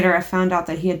 weeks later, I found out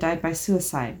that he had died by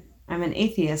suicide. I'm an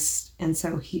atheist, and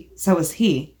so is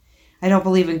he. I don't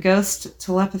believe in ghosts,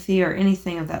 telepathy, or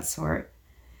anything of that sort.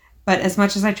 But as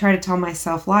much as I try to tell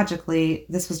myself logically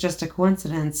this was just a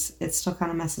coincidence, it still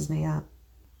kind of messes me up.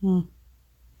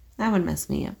 That would mess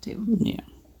me up too. Yeah.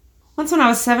 Once when I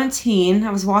was 17,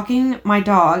 I was walking my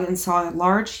dog and saw a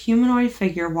large humanoid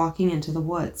figure walking into the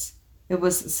woods. It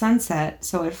was sunset,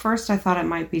 so at first I thought it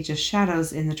might be just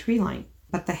shadows in the tree line.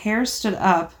 But the hair stood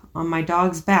up on my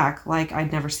dog's back like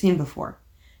I'd never seen before.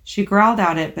 She growled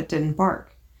at it but didn't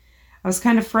bark. I was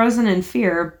kind of frozen in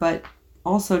fear, but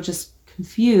also just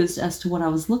confused as to what I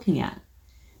was looking at.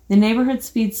 The neighborhood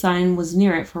speed sign was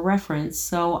near it for reference,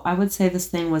 so I would say this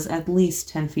thing was at least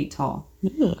 10 feet tall.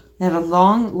 Ugh. It had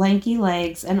long, lanky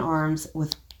legs and arms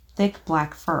with thick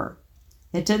black fur.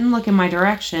 It didn't look in my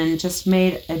direction, just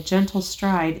made a gentle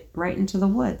stride right into the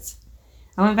woods.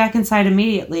 I went back inside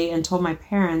immediately and told my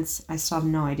parents. I still have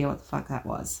no idea what the fuck that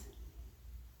was.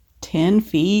 10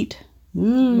 feet?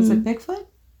 Was it Bigfoot?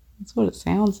 That's what it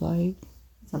sounds like.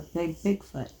 It's a big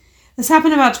Bigfoot. This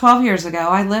happened about 12 years ago.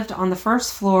 I lived on the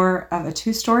first floor of a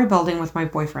 2-story building with my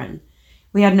boyfriend.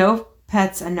 We had no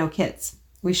pets and no kids.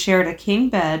 We shared a king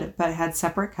bed but had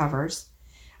separate covers.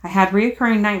 I had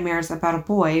reoccurring nightmares about a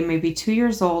boy, maybe 2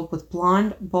 years old, with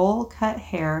blonde, bowl-cut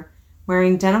hair,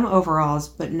 wearing denim overalls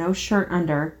but no shirt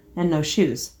under and no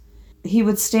shoes. He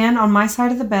would stand on my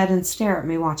side of the bed and stare at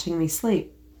me, watching me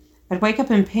sleep. I'd wake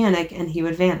up in panic and he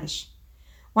would vanish.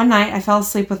 One night, I fell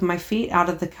asleep with my feet out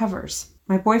of the covers.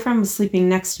 My boyfriend was sleeping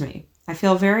next to me. I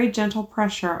feel very gentle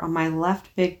pressure on my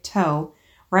left big toe,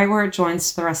 right where it joins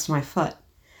to the rest of my foot.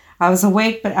 I was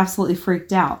awake but absolutely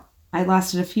freaked out. I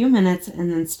lasted a few minutes and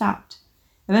then stopped.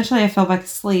 Eventually, I fell back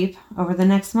asleep. Over the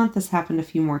next month, this happened a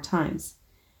few more times,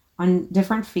 on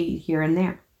different feet here and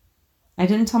there. I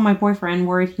didn't tell my boyfriend,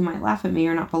 worried he might laugh at me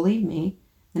or not believe me.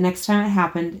 The next time it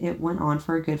happened, it went on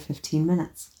for a good 15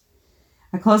 minutes.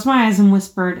 I closed my eyes and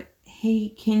whispered, "Hey,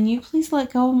 can you please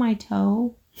let go of my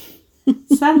toe?"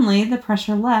 Suddenly, the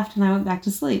pressure left and I went back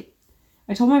to sleep.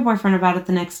 I told my boyfriend about it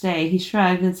the next day. He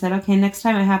shrugged and said, "Okay, next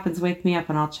time it happens, wake me up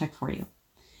and I'll check for you."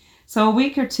 So a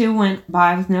week or two went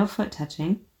by with no foot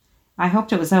touching. I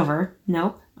hoped it was over.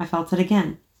 Nope, I felt it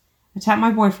again. I tapped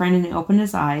my boyfriend and he opened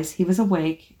his eyes. He was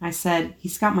awake. I said,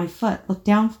 "He's got my foot. Look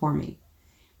down for me."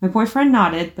 My boyfriend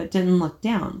nodded but didn't look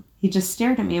down. He just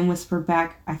stared at me and whispered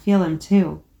back, "I feel him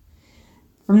too."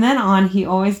 From then on, he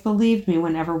always believed me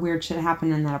whenever weird shit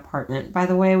happened in that apartment. By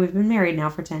the way, we've been married now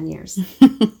for 10 years.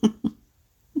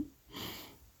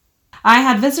 I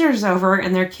had visitors over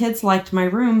and their kids liked my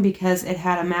room because it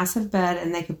had a massive bed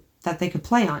and they could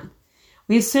play on.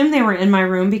 We assumed they were in my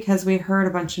room because we heard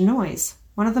a bunch of noise.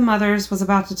 One of the mothers was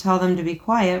about to tell them to be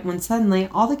quiet when suddenly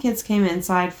all the kids came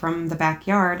inside from the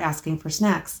backyard asking for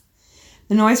snacks.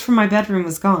 The noise from my bedroom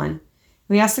was gone.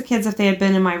 We asked the kids if they had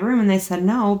been in my room, and they said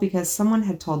no because someone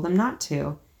had told them not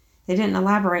to. They didn't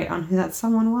elaborate on who that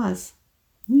someone was.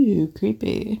 Ooh,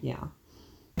 creepy. Yeah.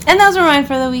 And those were mine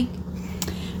for the week.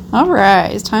 All right,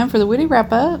 it's time for the witty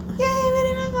wrap-up. Yay,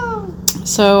 witty wrap-up!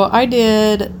 So I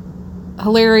did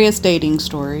hilarious dating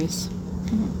stories.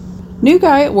 New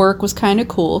guy at work was kind of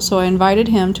cool, so I invited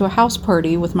him to a house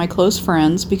party with my close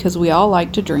friends because we all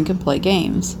like to drink and play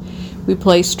games. We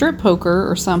play strip poker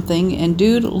or something, and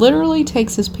dude literally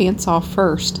takes his pants off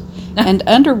first and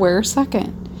underwear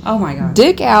second. Oh my god.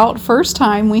 Dick out first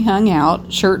time we hung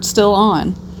out, shirt still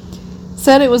on.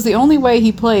 Said it was the only way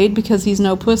he played because he's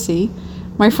no pussy.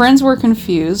 My friends were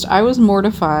confused. I was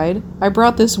mortified. I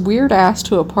brought this weird ass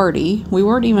to a party. We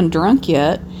weren't even drunk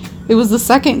yet. It was the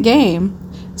second game.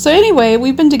 So anyway,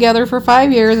 we've been together for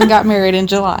 5 years and got married in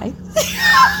July.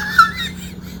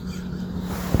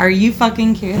 Are you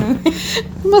fucking kidding me?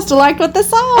 Must have liked what they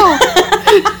saw.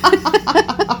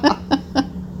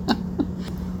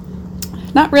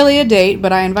 Not really a date,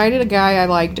 but I invited a guy I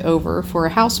liked over for a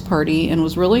house party and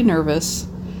was really nervous.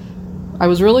 I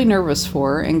was really nervous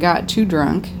for and got too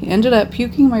drunk. Ended up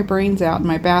puking my brains out in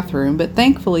my bathroom, but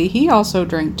thankfully he also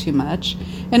drank too much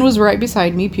and was right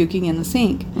beside me puking in the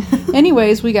sink.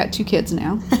 Anyways, we got 2 kids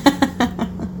now.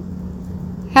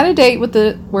 Had a date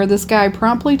where this guy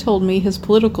promptly told me his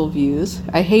political views.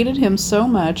 I hated him so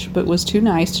much, but was too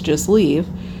nice to just leave,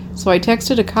 so I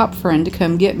texted a cop friend to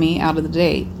come get me out of the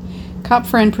date. Cop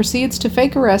friend proceeds to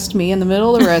fake arrest me in the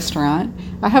middle of the restaurant.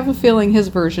 I have a feeling his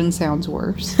version sounds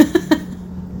worse.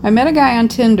 I met a guy on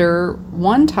Tinder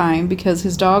one time because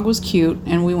his dog was cute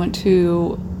and we went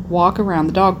to walk around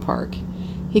the dog park.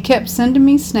 He kept sending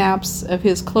me snaps of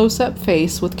his close-up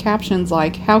face with captions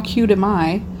like, "How cute am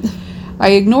I?"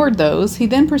 I ignored those. He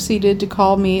then proceeded to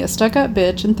call me a stuck-up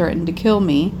bitch and threatened to kill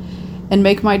me and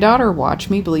make my daughter watch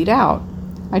me bleed out.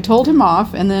 I told him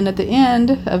off, and then at the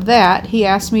end of that, he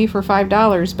asked me for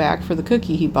 $5 back for the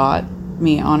cookie he bought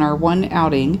me on our one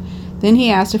outing. Then he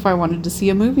asked if I wanted to see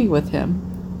a movie with him.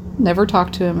 Never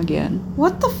talked to him again.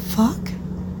 What the fuck?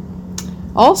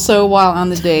 Also, while on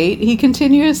the date, he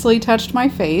continuously touched my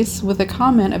face with a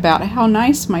comment about how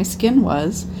nice my skin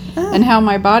was and how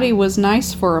my body was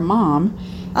nice for a mom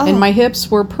and my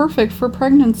hips were perfect for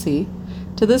pregnancy.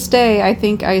 To this day, I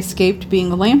think I escaped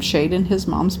being a lampshade in his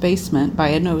mom's basement by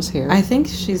a nose hair. I think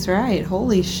she's right.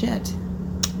 Holy shit.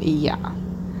 Yeah.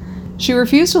 She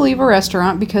refused to leave a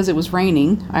restaurant because it was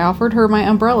raining. I offered her my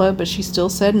umbrella, but she still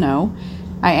said no.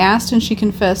 I asked and she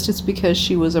confessed it's because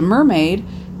she was a mermaid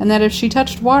and that if she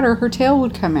touched water, her tail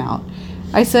would come out.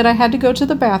 I said I had to go to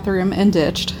the bathroom and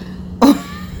ditched.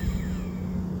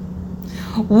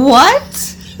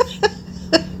 What?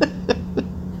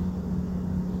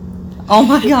 Oh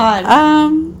my god.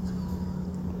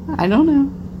 I don't know.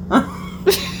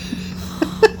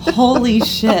 Holy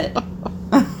shit.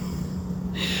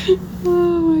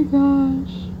 Oh my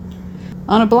gosh.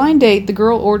 On a blind date, the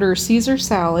girl orders Caesar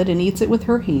salad and eats it with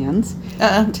her hands.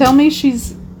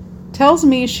 Tells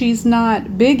me she's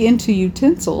not big into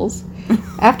utensils.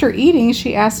 After eating,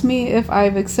 she asks me if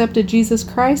I've accepted Jesus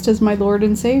Christ as my Lord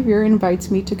and Savior and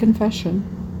invites me to confession.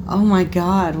 Oh my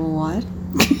god, what?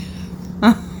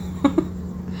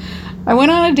 I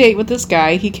went on a date with this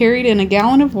guy. He carried in a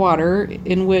gallon of water,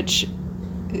 in which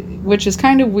is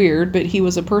kind of weird, but he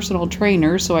was a personal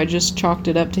trainer, so I just chalked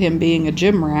it up to him being a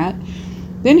gym rat.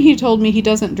 Then he told me he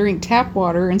doesn't drink tap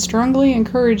water and strongly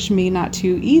encouraged me not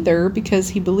to either because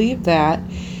he believed that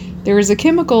there is a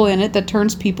chemical in it that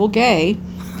turns people gay.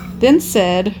 Then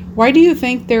said, "Why do you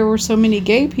think there were so many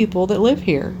gay people that live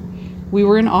here?" We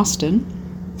were in Austin.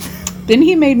 Then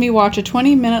he made me watch a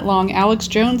 20-minute long Alex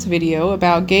Jones video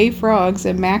about gay frogs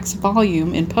at max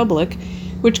volume in public,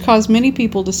 which caused many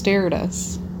people to stare at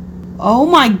us. Oh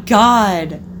my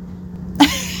god.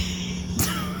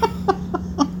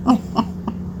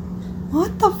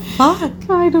 What the fuck?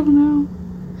 I don't know.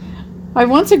 I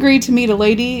once agreed to meet a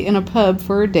lady in a pub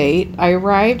for a date. I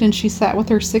arrived and she sat with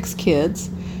her 6 kids.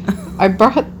 I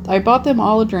bought them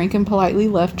all a drink and politely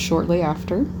left shortly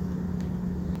after.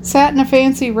 Sat in a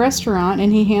fancy restaurant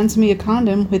and he hands me a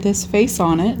condom with his face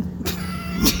on it.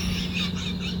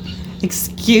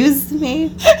 Excuse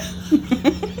me?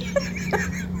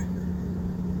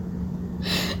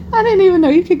 I didn't even know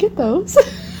you could get those.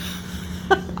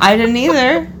 I didn't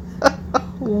either.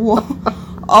 Whoa.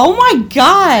 Oh my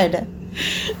god.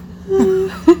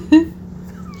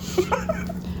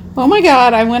 Oh my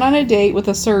god, I went on a date with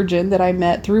a surgeon that I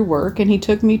met through work and he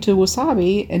took me to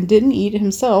Wasabi and didn't eat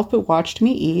himself but watched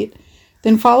me eat.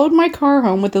 then followed my car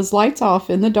home with his lights off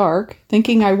in the dark,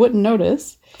 thinking I wouldn't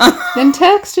notice, then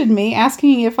texted me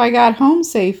asking if I got home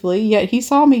safely, yet he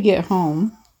saw me get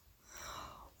home.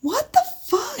 What the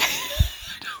fuck?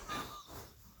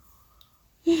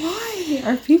 Why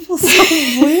are people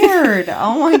so weird?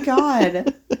 Oh my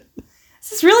god.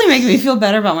 This is really making me feel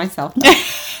better about myself.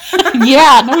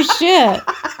 Yeah, no shit.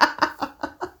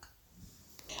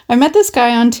 I met this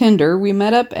guy on Tinder. We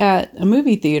met up at a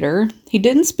movie theater. He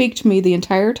didn't speak to me the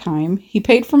entire time. He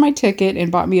paid for my ticket and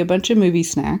bought me a bunch of movie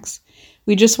snacks.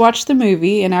 We just watched the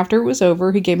movie, and after it was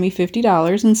over, he gave me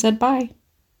 $50 and said bye.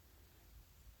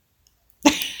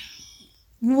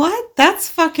 What? That's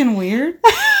fucking weird.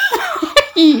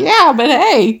 Yeah, but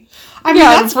hey, I mean,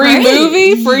 got that's a free great.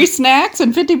 movie, free snacks,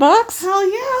 and $50.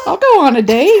 Hell yeah. I'll go on a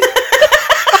date.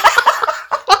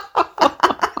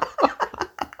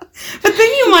 But then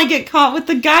you might get caught with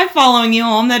the guy following you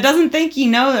home that doesn't think you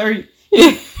know or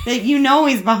that you know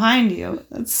he's behind you.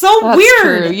 That's so That's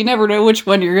weird. true. You never know which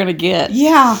one you're going to get.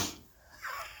 Yeah.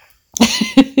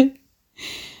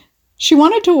 She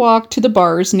wanted to walk to the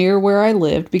bars near where I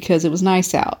lived because it was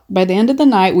nice out. By the end of the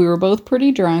night, we were both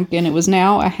pretty drunk, and it was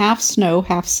now a half snow,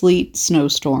 half sleet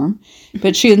snowstorm,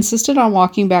 but she insisted on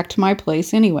walking back to my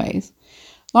place anyways.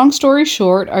 Long story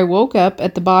short, I woke up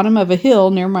at the bottom of a hill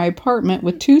near my apartment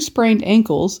with 2 sprained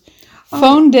ankles,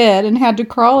 phone dead, and had to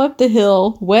crawl up the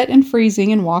hill, wet and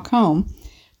freezing, and walk home.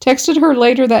 Texted her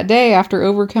later that day after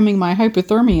overcoming my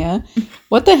hypothermia.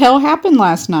 What the hell happened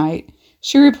last night?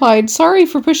 She replied, sorry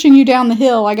for pushing you down the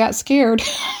hill. I got scared.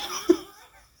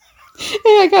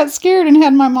 I got scared and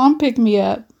had my mom pick me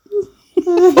up.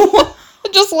 I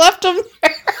just left him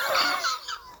there.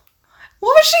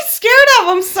 What was she scared of?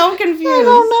 I'm so confused. I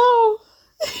don't know.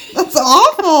 That's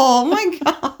awful. Oh my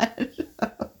god.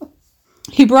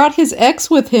 He brought his ex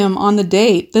with him on the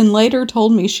date, then later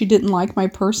told me she didn't like my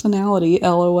personality,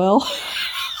 LOL.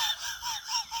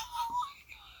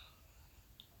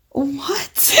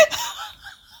 What?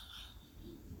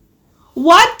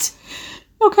 What?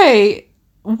 Okay,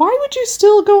 why would you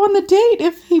still go on the date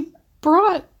if he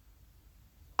brought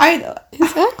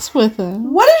his ex with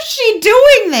him? What is she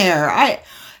doing there?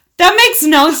 That makes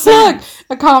no Look, sense.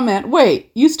 a comment.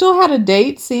 Wait, you still had a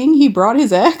date seeing he brought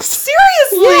his ex?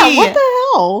 Seriously? Yeah, what the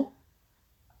hell?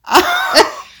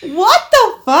 What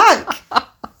the fuck?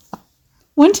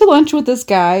 Went to lunch with this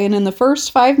guy, and in the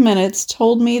first 5 minutes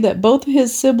told me that both of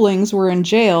his siblings were in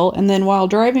jail, and then while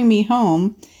driving me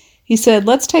home, he said,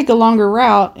 let's take a longer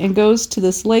route, and goes to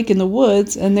this lake in the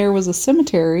woods, and there was a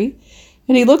cemetery,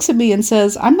 and he looks at me and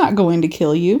says, I'm not going to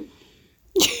kill you.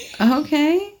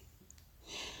 Okay.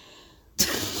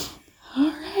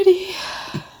 Alrighty.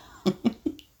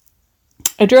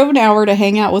 I drove an hour to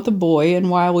hang out with a boy, and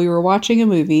while we were watching a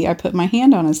movie, I put my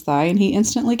hand on his thigh, and he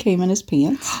instantly came in his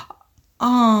pants.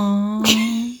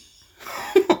 Aww.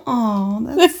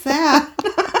 Oh, that's sad.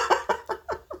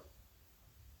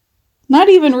 Not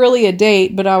even really a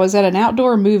date, but I was at an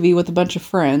outdoor movie with a bunch of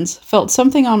friends, felt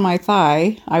something on my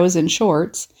thigh, I was in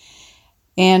shorts,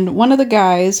 and one of the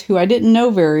guys, who I didn't know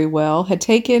very well, had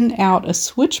taken out a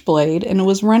switchblade and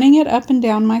was running it up and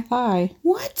down my thigh.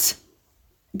 What?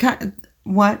 God,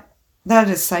 what? That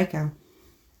is psycho.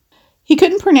 He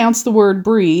couldn't pronounce the word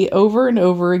brie over and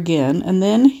over again, and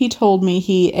then he told me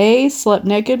he A, slept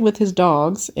naked with his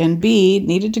dogs, and B,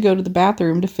 needed to go to the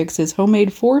bathroom to fix his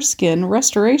homemade foreskin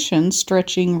restoration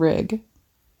stretching rig.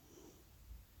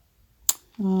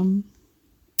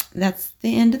 That's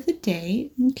the end of the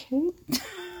date. Okay.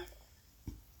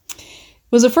 It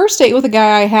was a first date with a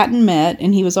guy I hadn't met,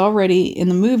 and he was already in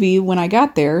the movie when I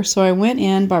got there, so I went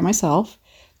in by myself,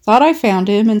 thought I found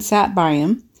him, and sat by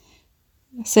him.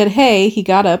 I said, hey, he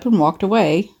got up and walked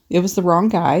away. It was the wrong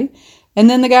guy. And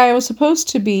then the guy I was supposed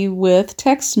to be with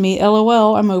texted me,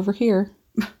 LOL, I'm over here.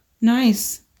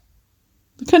 Nice.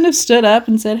 I couldn't have stood up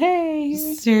and said, hey.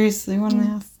 Seriously, what an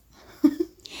ass.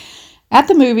 At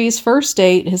the movie's first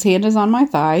date, his hand is on my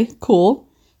thigh. Cool.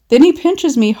 Then he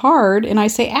pinches me hard, and I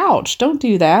say, ouch, don't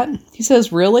do that. He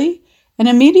says, really? And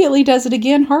immediately does it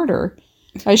again harder.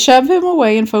 I shove him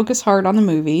away and focus hard on the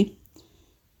movie.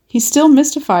 He's still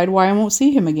mystified why I won't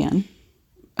see him again.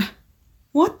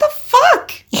 What the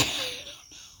fuck?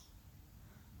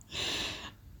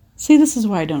 See, this is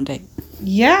why I don't date.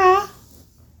 Yeah.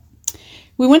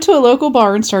 We went to a local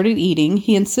bar and started eating.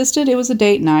 He insisted it was a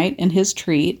date night and his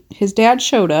treat. His dad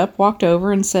showed up, walked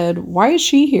over, and said, why is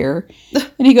she here?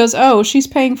 And he goes, oh, she's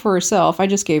paying for herself. I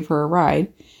just gave her a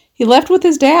ride. He left with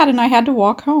his dad, and I had to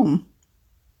walk home.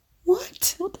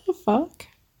 What? What the fuck?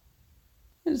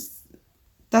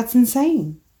 That's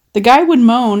insane. The guy would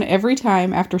moan every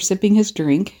time after sipping his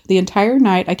drink. The entire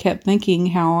night I kept thinking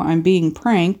how I'm being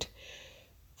pranked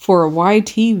for a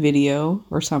YT video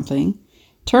or something.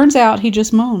 Turns out he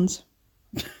just moans.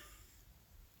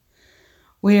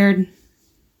 Weird.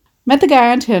 Met the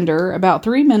guy on Tinder. About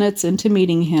 3 minutes into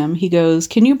meeting him, he goes,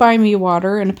 "Can you buy me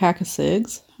water and a pack of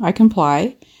cigs?" I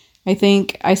comply. I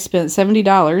think I spent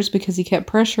 $70 because he kept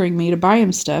pressuring me to buy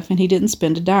him stuff and he didn't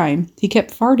spend a dime. He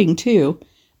kept farting too.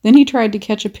 Then he tried to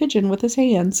catch a pigeon with his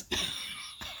hands.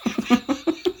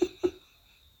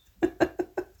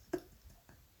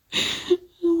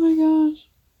 Oh my gosh.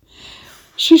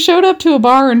 She showed up to a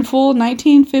bar in full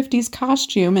 1950s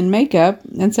costume and makeup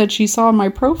and said she saw in my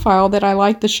profile that I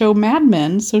liked the show Mad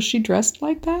Men, so she dressed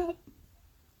like that.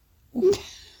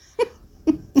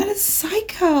 That is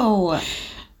psycho.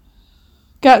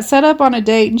 Got set up on a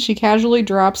date and she casually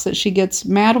drops that she gets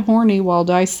mad horny while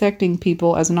dissecting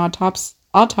people as an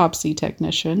autopsy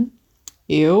technician.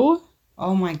 Ew.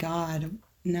 Oh my God.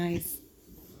 Nice.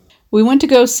 We went to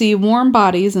go see Warm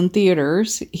Bodies in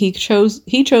theaters. He chose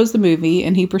the movie,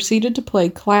 and he proceeded to play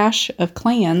Clash of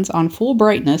Clans on full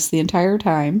brightness the entire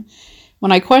time.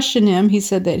 When I questioned him, he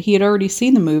said that he had already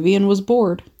seen the movie and was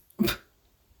bored.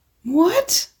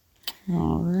 What?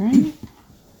 All right.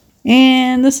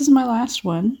 And this is my last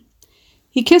one.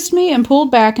 He kissed me and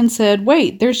pulled back and said,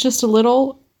 "Wait, there's just a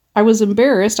little." I was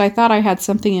embarrassed. I thought I had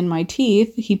something in my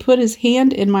teeth. He put his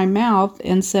hand in my mouth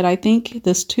and said, "I think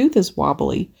this tooth is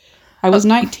wobbly." I was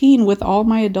 19 with all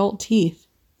my adult teeth.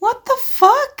 What the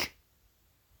fuck?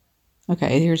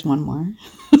 Okay, here's one more.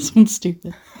 This one's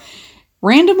stupid.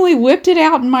 Randomly whipped it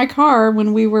out in my car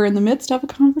when we were in the midst of a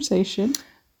conversation.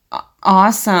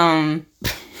 Awesome.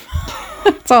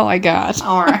 That's all I got.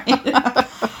 All right.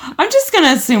 I'm just going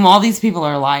to assume all these people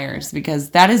are liars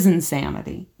because that is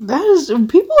insanity.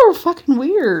 People are fucking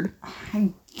weird.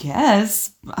 I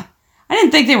guess. I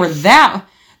didn't think they were that.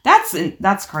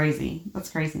 That's crazy. That's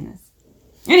craziness.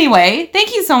 Anyway,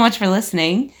 thank you so much for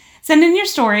listening. Send in your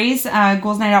stories,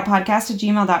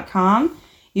 goalsnightoutpodcast@gmail.com.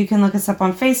 You can look us up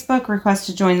on Facebook, request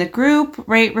to join the group,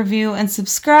 rate, review, and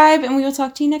subscribe, and we will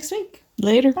talk to you next week.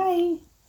 Later. Bye.